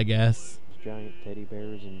language, I guess. Giant teddy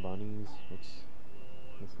bears and bunnies.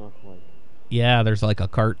 It's not like. Yeah, there's like a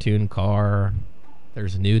cartoon car.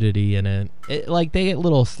 There's nudity in it. Like they get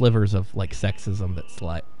little slivers of like sexism that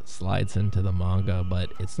slides into the manga,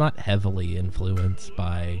 but it's not heavily influenced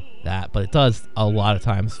by that. But it does a lot of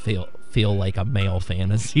times feel like a male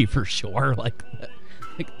fantasy for sure. Like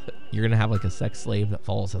you're gonna have like a sex slave that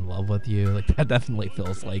falls in love with you. Like that definitely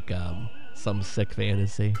feels like some sick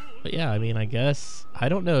fantasy. But yeah, I mean, I guess I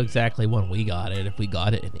don't know exactly when we got it. If we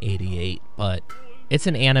got it in '88, but it's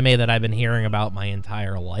an anime that I've been hearing about my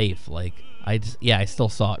entire life. Like I still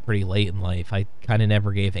saw it pretty late in life. I kind of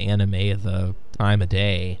never gave anime the time of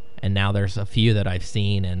day, and now there's a few that I've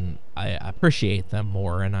seen and I appreciate them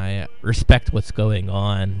more, and I respect what's going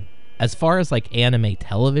on. As far as like anime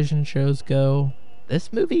television shows go,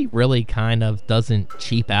 this movie really kind of doesn't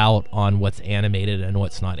cheap out on what's animated and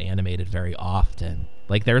what's not animated very often.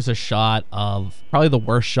 Like there's a shot of, probably the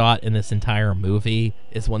worst shot in this entire movie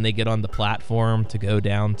is when they get on the platform to go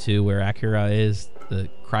down to where Akira is, the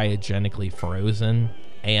cryogenically frozen.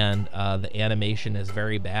 and the animation is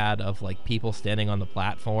very bad of like people standing on the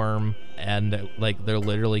platform, and like they're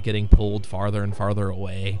literally getting pulled farther and farther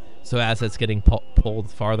away. So as it's getting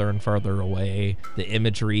pulled farther and farther away, the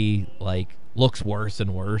imagery like looks worse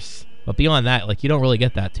and worse. But beyond that, like, you don't really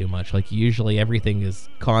get that too much. Like, usually everything is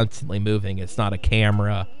constantly moving. It's not a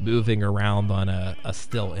camera moving around on a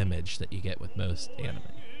still image that you get with most anime.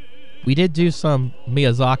 We did do some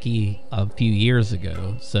Miyazaki a few years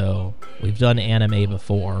ago, so we've done anime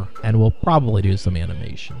before, and we'll probably do some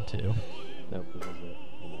animation too. Nope, this is it.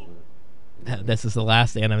 We'll never, This is the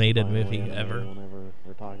last animated finally movie anime. ever. We'll never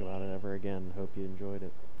talk about it ever again. Hope you enjoyed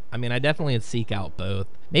it. I mean, I definitely would seek out both.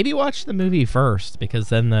 Maybe watch the movie first, because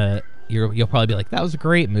then you'll probably be like, that was a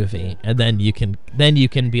great movie, and then you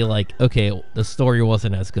can be like, okay, the story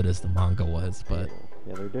wasn't as good as the manga was, but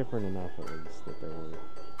yeah, they're different enough at least that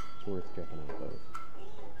it's worth checking out both.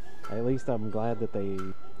 At least I'm glad that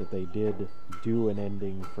they did do an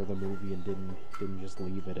ending for the movie and didn't just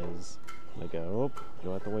leave it as like, oh,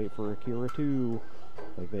 you'll have to wait for Akira 2.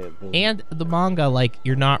 Like and the manga, like,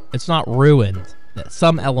 it's not ruined.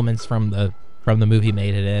 Some elements from the movie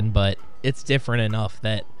made it in, but it's different enough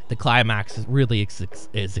that the climax is really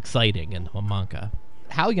is exciting in the manga.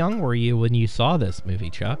 How young were you when you saw this movie,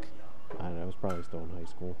 Chuck? I don't know, I was probably still in high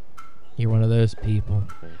school. You're one of those people.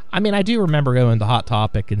 Okay. I mean, I do remember going to Hot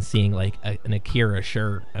Topic and seeing like an Akira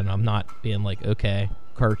shirt, and I'm not being like, okay,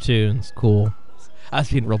 cartoons, cool. I was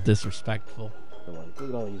being real disrespectful. They're like, look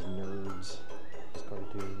at all these nerds, these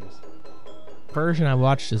cartoons. Version I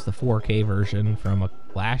watched is the 4K version from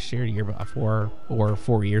last year, year before, or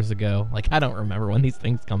 4 years ago. Like, I don't remember when these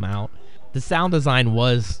things come out. The sound design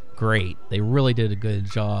was great. They really did a good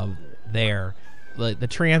job there. The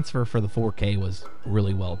transfer for the 4K was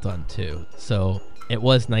really well done too. So it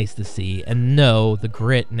was nice to see. And no, the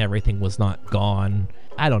grit and everything was not gone.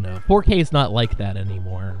 I don't know. 4K is not like that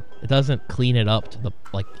anymore. It doesn't clean it up to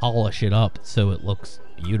polish it up so it looks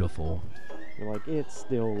beautiful. Like, it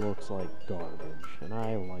still looks like garbage, and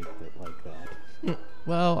I liked it like that.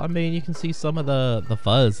 Well, I mean, you can see some of the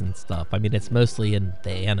fuzz and stuff. I mean, it's mostly in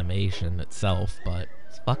the animation itself, but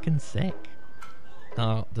it's fucking sick.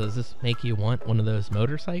 Does this make you want one of those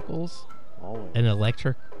motorcycles? Always. An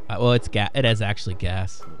electric? Well, it has actually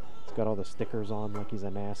gas. It's got all the stickers on like he's a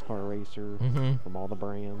NASCAR racer from all the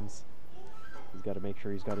brands. He's got to make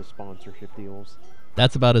sure he's got his sponsorship deals.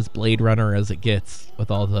 That's about as Blade Runner as it gets,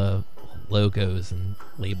 with all the logos and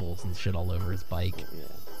labels and shit all over his bike. Yeah.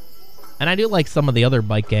 And I do like some of the other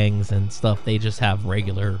bike gangs and stuff. They just have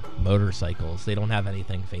regular motorcycles. They don't have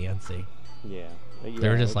anything fancy. Yeah.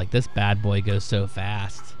 They're just like, this bad boy goes so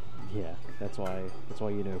fast. Yeah, that's why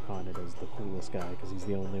you know Kanada's the coolest guy, because he's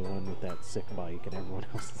the only one with that sick bike, and everyone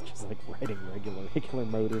else is just like riding regular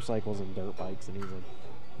motorcycles and dirt bikes, and he's like,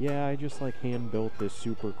 yeah, I just like hand built this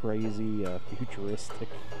super crazy futuristic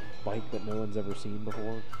bike that no one's ever seen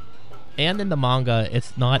before. And in the manga,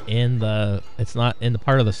 it's not in the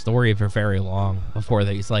part of the story for very long before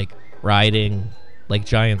he's like riding like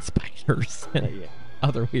giant spiders and Yeah.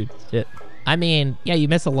 other weird shit. I mean, yeah, you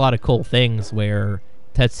miss a lot of cool things where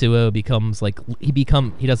Tetsuo becomes like he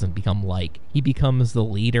becomes the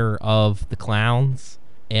leader of the clowns,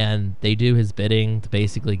 and they do his bidding to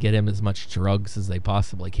basically get him as much drugs as they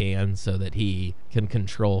possibly can so that he can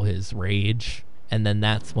control his rage. And then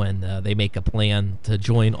that's when they make a plan to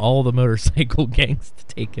join all the motorcycle gangs to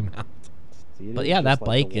take him out. See, but yeah, that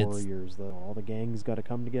like bike, the Warriors, all the gangs got to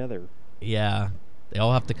come together. Yeah, they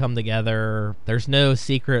all have to come together. There's no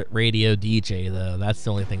secret radio DJ, though. That's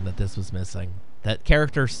the only thing that this was missing. That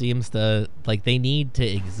character seems to, like, they need to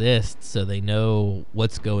exist so they know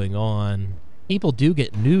what's going on. People do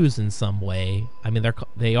get news in some way. I mean,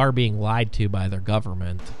 they are being lied to by their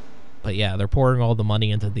government. But yeah, they're pouring all the money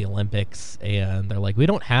into the Olympics, and they're like, we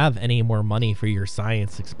don't have any more money for your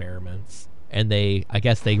science experiments. And I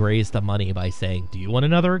guess they raised the money by saying, do you want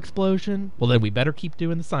another explosion? Well, then we better keep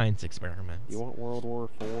doing the science experiments. You want World War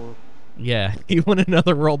IV? Yeah, you want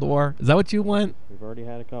another World War? Is that what you want? We've already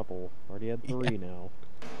had a couple. Already had 3 now.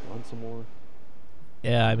 Want some more?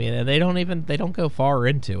 Yeah, I mean, and they don't go far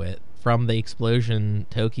into it. From the explosion,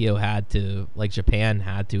 Japan had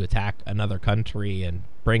to attack another country and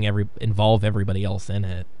involve everybody else in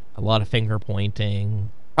it. A lot of finger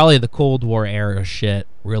pointing. Probably the Cold War era shit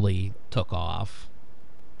really took off.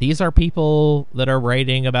 These are people that are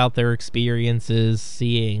writing about their experiences,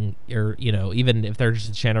 seeing, or, even if they're just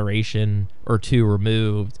a generation or two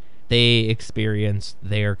removed, they experienced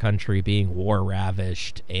their country being war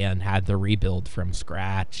ravished and had to rebuild from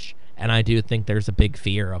scratch. And I do think there's a big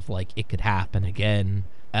fear of, like, it could happen again.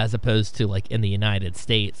 as opposed to like in the United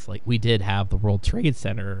States, like we did have the World Trade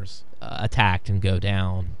Centers attacked and go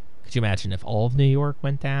down. Could you imagine if all of New York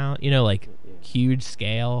went down? You know, like huge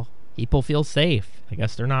scale. People feel safe. I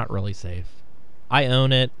guess they're not really safe. I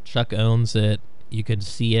own it. Chuck owns it. You can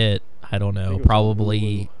see it. I don't know.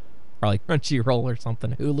 Probably Crunchyroll or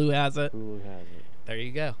something. Hulu has it. Hulu has it. There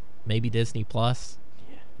you go. Maybe Disney Plus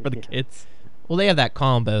Yeah. for the kids. Well, they have that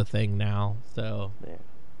combo thing now, so Yeah.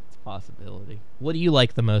 it's a possibility. What do you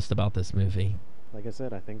like the most about this movie? Like I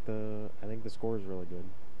said, I think the score is really good.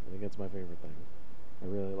 I think that's my favorite thing. I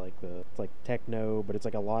really like it's like techno, but it's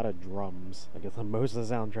like a lot of drums. I guess most of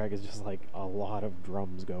the soundtrack is just like a lot of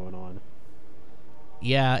drums going on.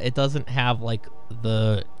 Yeah, it doesn't have like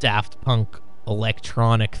the Daft Punk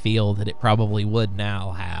electronic feel that it probably would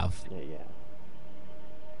now have.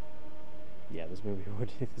 Yeah, this movie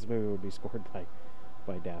would be scored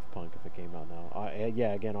by Daft Punk if it came out now.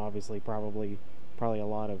 Again, obviously, probably a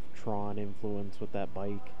lot of Tron influence with that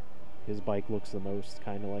bike. His bike looks the most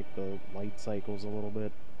kind of like the light cycles a little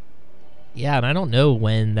bit. Yeah, and I don't know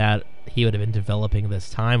when that he would have been developing this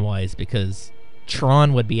time-wise, because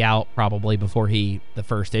Tron would be out probably before the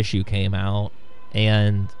first issue came out,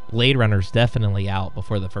 and Blade Runner's definitely out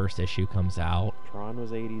before the first issue comes out. Tron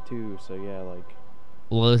was 82, so yeah, like...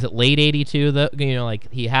 Well, is it late 82 though? You know,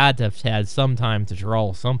 like he had to have had some time to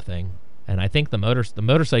draw something, and I think the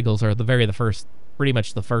motorcycles are pretty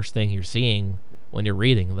much the first thing you're seeing when you're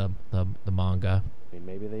reading the manga. I mean,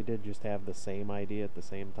 maybe they did just have the same idea at the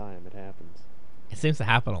same time. It happens. It seems to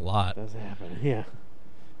happen a lot. It does happen, yeah.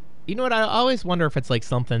 You know what? I always wonder if it's like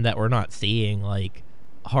something that we're not seeing, like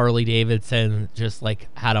Harley Davidson just like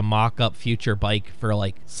had a mock-up future bike for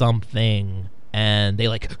like something, and they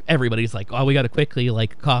like everybody's like, oh, we got to quickly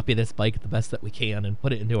like copy this bike the best that we can and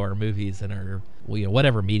put it into our movies and our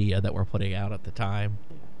whatever media that we're putting out at the time.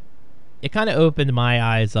 It kind of opened my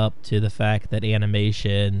eyes up to the fact that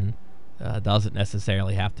animation doesn't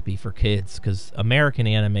necessarily have to be for kids, because American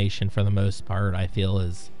animation, for the most part, I feel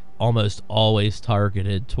is almost always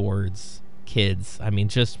targeted towards kids. I mean,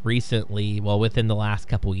 just recently, well, within the last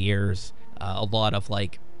couple years, a lot of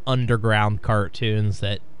like underground cartoons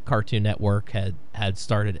that Cartoon Network had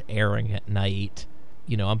started airing at night.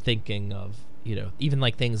 You know, I'm thinking of, even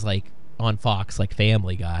like things like on Fox, like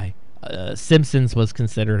Family Guy. Simpsons was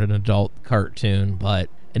considered an adult cartoon, but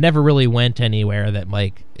it never really went anywhere that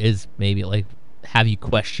like is maybe like have you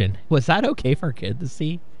question, was that okay for a kid to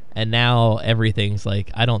see? And now everything's like,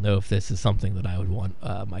 I don't know if this is something that I would want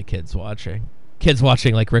my kids watching. Kids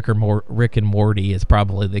watching like Rick and Morty is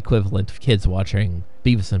probably the equivalent of kids watching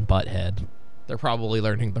Beavis and Butthead. They're probably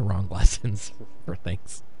learning the wrong lessons for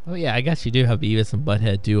things. Oh yeah, I guess you do have Beavis and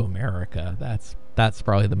Butthead Do America. That's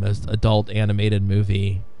probably the most adult animated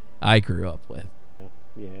movie I grew up with.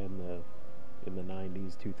 Yeah, in the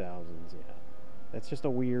 90s, 2000s, yeah. That's just a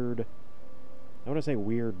weird, I want to say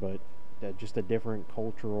weird, but just a different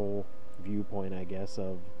cultural viewpoint, I guess,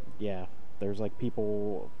 of, yeah, there's like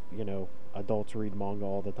people, adults read manga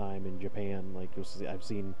all the time in Japan. Like, I've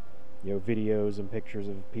seen, videos and pictures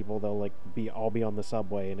of people, they'll like be on the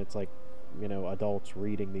subway, and it's like, adults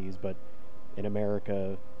reading these, but in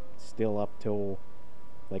America, still up till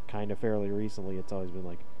like kind of fairly recently, it's always been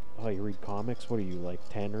like, oh, you read comics? What are you, like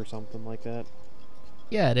 10 or something like that?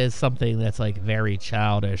 Yeah, it is something that's like very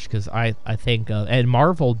childish, because I think and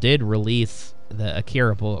Marvel did release the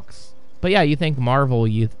Akira books, but yeah, you think Marvel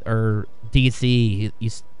or DC,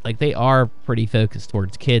 like they are pretty focused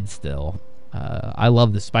towards kids still. I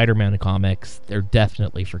love the Spider-Man comics; they're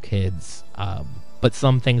definitely for kids. But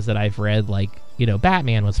some things that I've read, like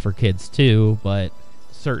Batman was for kids too, but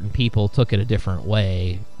certain people took it a different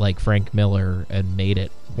way, like Frank Miller, and made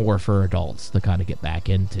it more for adults to kind of get back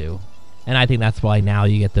into. And I think that's why now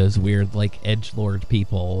you get those weird like edgelord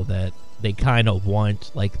people that they kind of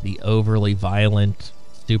want like the overly violent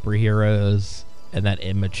superheroes and that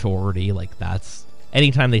immaturity. Like that's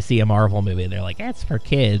anytime they see a Marvel movie, they're like, that's for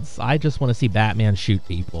kids. I just want to see Batman shoot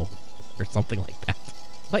people or something like that.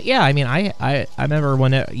 But yeah, I mean, I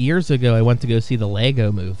remember years ago I went to go see the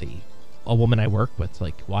Lego movie. A woman I worked with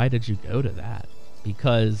like, why did you go to that?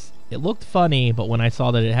 Because it looked funny, but when I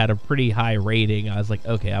saw that it had a pretty high rating, I was like,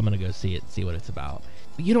 okay, I'm gonna go see it and see what it's about.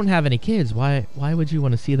 But you don't have any kids. Why would you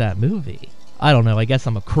want to see that movie? I don't know. I guess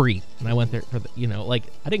I'm a creep, and I went there for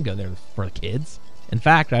I didn't go there for the kids. In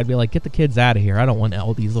fact, I'd be like, get the kids out of here. I don't want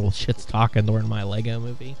all these little shits talking during my Lego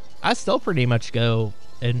movie. I still pretty much go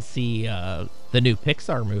and see the new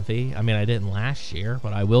Pixar movie. I mean, I didn't last year,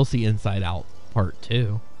 but I will see Inside Out Part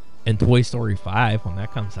 2. And Toy Story 5 when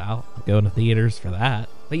that comes out. I'll go into theaters for that.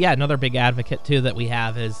 But yeah, another big advocate too that we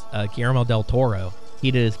have is Guillermo del Toro.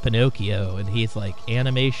 he did his Pinocchio, and he's like,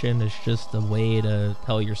 animation is just a way to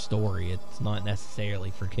tell your story. It's not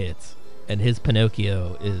necessarily for kids. And his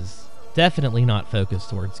Pinocchio is definitely not focused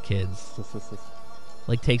towards kids.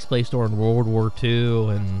 Like, takes place during World War II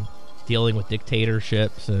and dealing with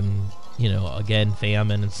dictatorships and, you know, again,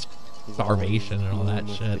 famine and starvation and all that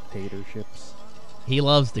shit. Dictatorships. He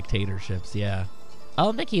loves dictatorships, yeah. I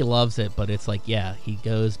don't think he loves it, but it's like, yeah, he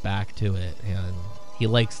goes back to it, and he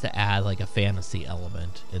likes to add, like, a fantasy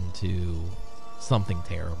element into something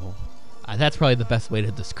terrible. That's probably the best way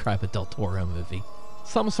to describe a Del Toro movie.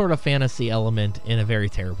 Some sort of fantasy element in a very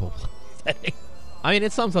terrible setting. I mean,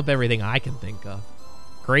 it sums up everything I can think of.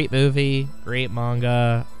 Great movie, great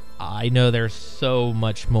manga. I know there's so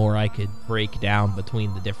much more I could break down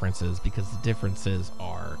between the differences because the differences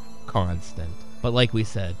are constant. But like we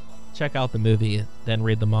said, check out the movie, then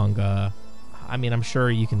read the manga. I mean, I'm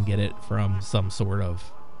sure you can get it from some sort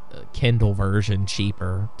of Kindle version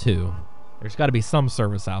cheaper, too. There's got to be some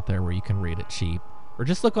service out there where you can read it cheap. Or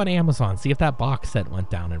just look on Amazon, see if that box set went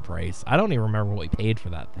down in price. I don't even remember what we paid for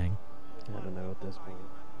that thing. I don't know at this point.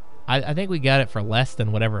 I think we got it for less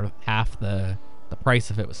than whatever half the price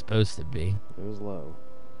of it was supposed to be. It was low.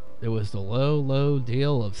 It was the low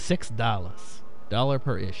deal of $6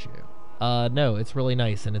 per issue. No, it's really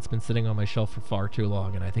nice, and it's been sitting on my shelf for far too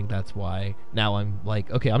long, and I think that's why now I'm like,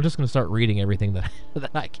 okay, I'm just going to start reading everything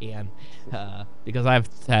that I can, because I've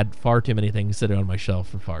had far too many things sitting on my shelf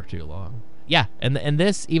for far too long. Yeah, and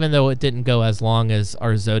this, even though it didn't go as long as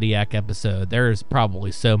our Zodiac episode, there's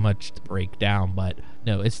probably so much to break down, but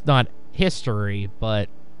no, it's not history, but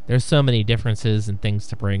there's so many differences and things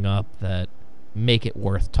to bring up that make it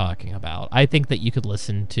worth talking about. I think that you could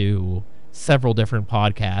listen to several different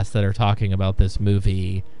podcasts that are talking about this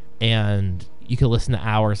movie, and you could listen to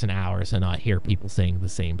hours and hours and not hear people saying the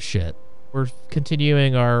same shit. We're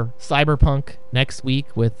continuing our cyberpunk next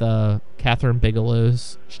week with Catherine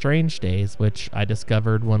Bigelow's Strange Days, which I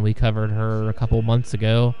discovered when we covered her a couple months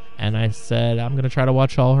ago, and I said I'm going to try to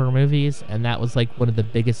watch all her movies, and that was like one of the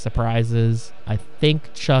biggest surprises. I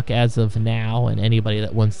think, Chuck, as of now, and anybody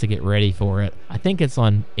that wants to get ready for it, I think it's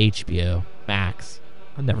on HBO Max.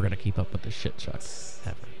 I'm never going to keep up with this shit, Chuck,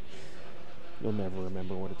 ever. You'll never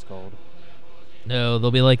remember what it's called. No,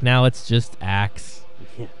 they'll be like, now it's just Axe.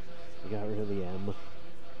 Yeah. You got rid of the M.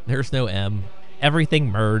 There's no M. Everything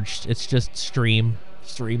merged. It's just stream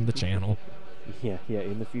the channel. Yeah.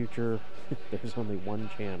 In the future, there's only one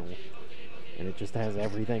channel, and it just has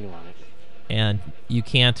everything on it. And you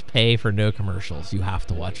can't pay for no commercials. You have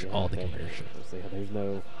to watch all the commercials. Yeah, there's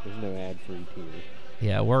no ad-free tier.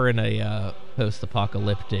 Yeah, we're in a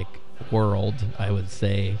post-apocalyptic world, I would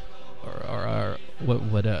say, or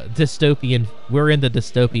what dystopian. We're in the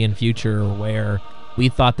dystopian future where we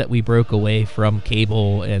thought that we broke away from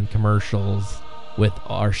cable and commercials with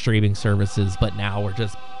our streaming services, but now we're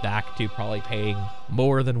just back to probably paying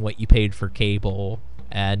more than what you paid for cable,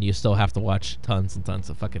 and you still have to watch tons and tons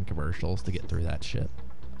of fucking commercials to get through that shit.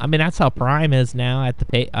 I mean, that's how Prime is now.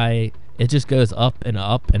 It just goes up and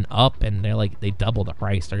up and up, and they double the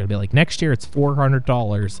price. They're gonna be like, next year it's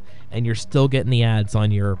 $400, and you're still getting the ads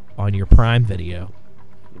on your Prime Video.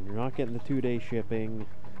 And you're not getting the 2-day shipping.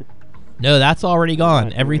 No, that's already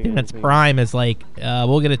gone. Everything that's Prime is like,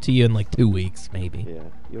 we'll get it to you in like 2 weeks, maybe. Yeah,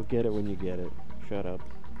 you'll get it when you get it. Shut up.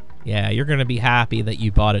 Yeah, you're going to be happy that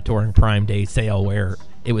you bought it during Prime Day sale where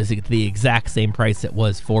it was the exact same price it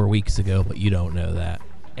was 4 weeks ago, but you don't know that.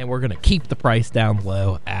 And we're going to keep the price down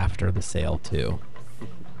low after the sale, too.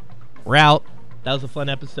 We're out. That was a fun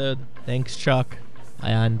episode. Thanks, Chuck.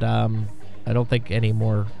 And I don't think any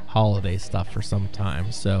more holiday stuff for some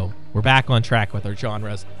time, so we're back on track with our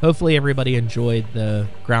genres. Hopefully everybody enjoyed the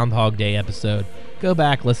Groundhog Day episode. Go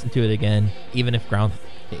back, listen to it again, even if Groundhog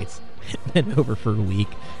Day's been over for a week.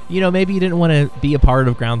 You know, maybe you didn't want to be a part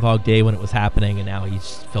of Groundhog Day when it was happening, and now you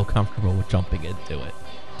just feel comfortable with jumping into it.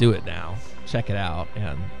 Do it now. Check it out.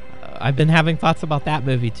 And I've been having thoughts about that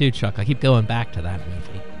movie too, Chuck. I keep going back to that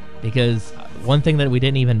movie because one thing that we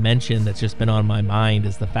didn't even mention that's just been on my mind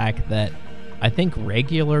is the fact that I think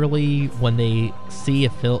regularly when they see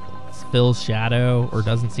a Phil's shadow or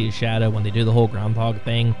doesn't see a shadow, when they do the whole groundhog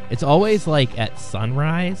thing, it's always like at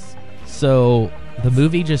sunrise. So the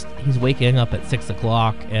movie he's waking up at 6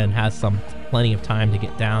 o'clock and has plenty of time to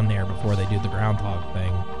get down there before they do the groundhog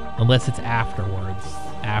thing, unless it's afterwards,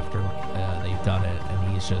 after they've done it,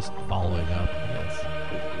 and he's just following up, I guess.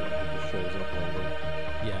 He just shows up later.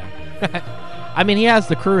 Yeah. I mean, he has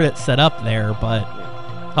the crew that's set up there, but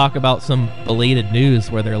talk about some belated news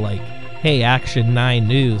where they're like, hey, Action 9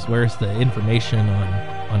 News, where's the information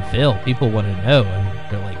on Phil? People want to know.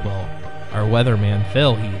 And they're like, well, our weatherman,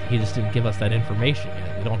 Phil, he just didn't give us that information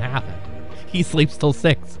yet. We don't have it. He sleeps till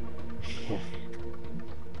 6.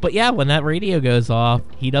 But yeah, when that radio goes off,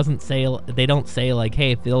 they don't say like,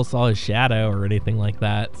 hey, Phil saw his shadow or anything like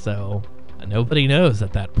that. So nobody knows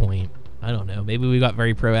at that point. I don't know. Maybe we got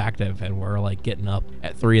very proactive and we're like getting up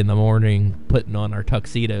at 3 a.m, putting on our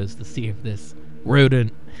tuxedos to see if this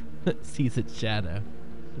rodent sees its shadow.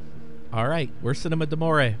 All right, we're Cinema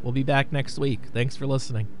d'Amore. We'll be back next week. Thanks for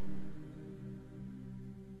listening.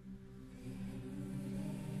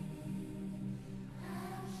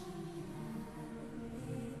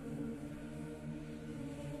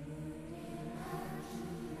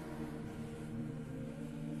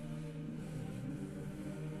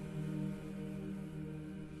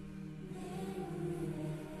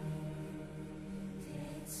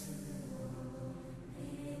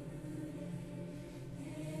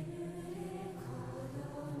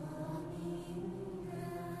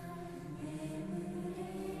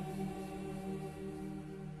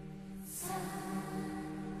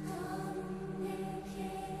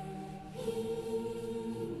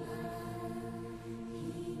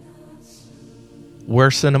 We're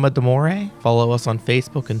Cinema d'Amore. Follow us on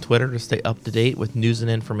Facebook and Twitter to stay up to date with news and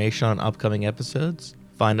information on upcoming episodes.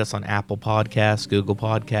 Find us on Apple Podcasts, Google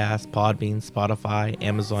Podcasts, Podbean, Spotify,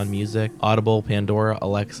 Amazon Music, Audible, Pandora,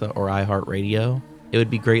 Alexa, or iHeartRadio. It would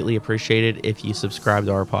be greatly appreciated if you subscribe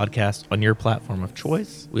to our podcast on your platform of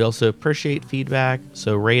choice. We also appreciate feedback,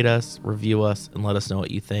 so rate us, review us, and let us know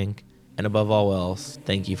what you think. And above all else,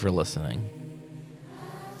 thank you for listening.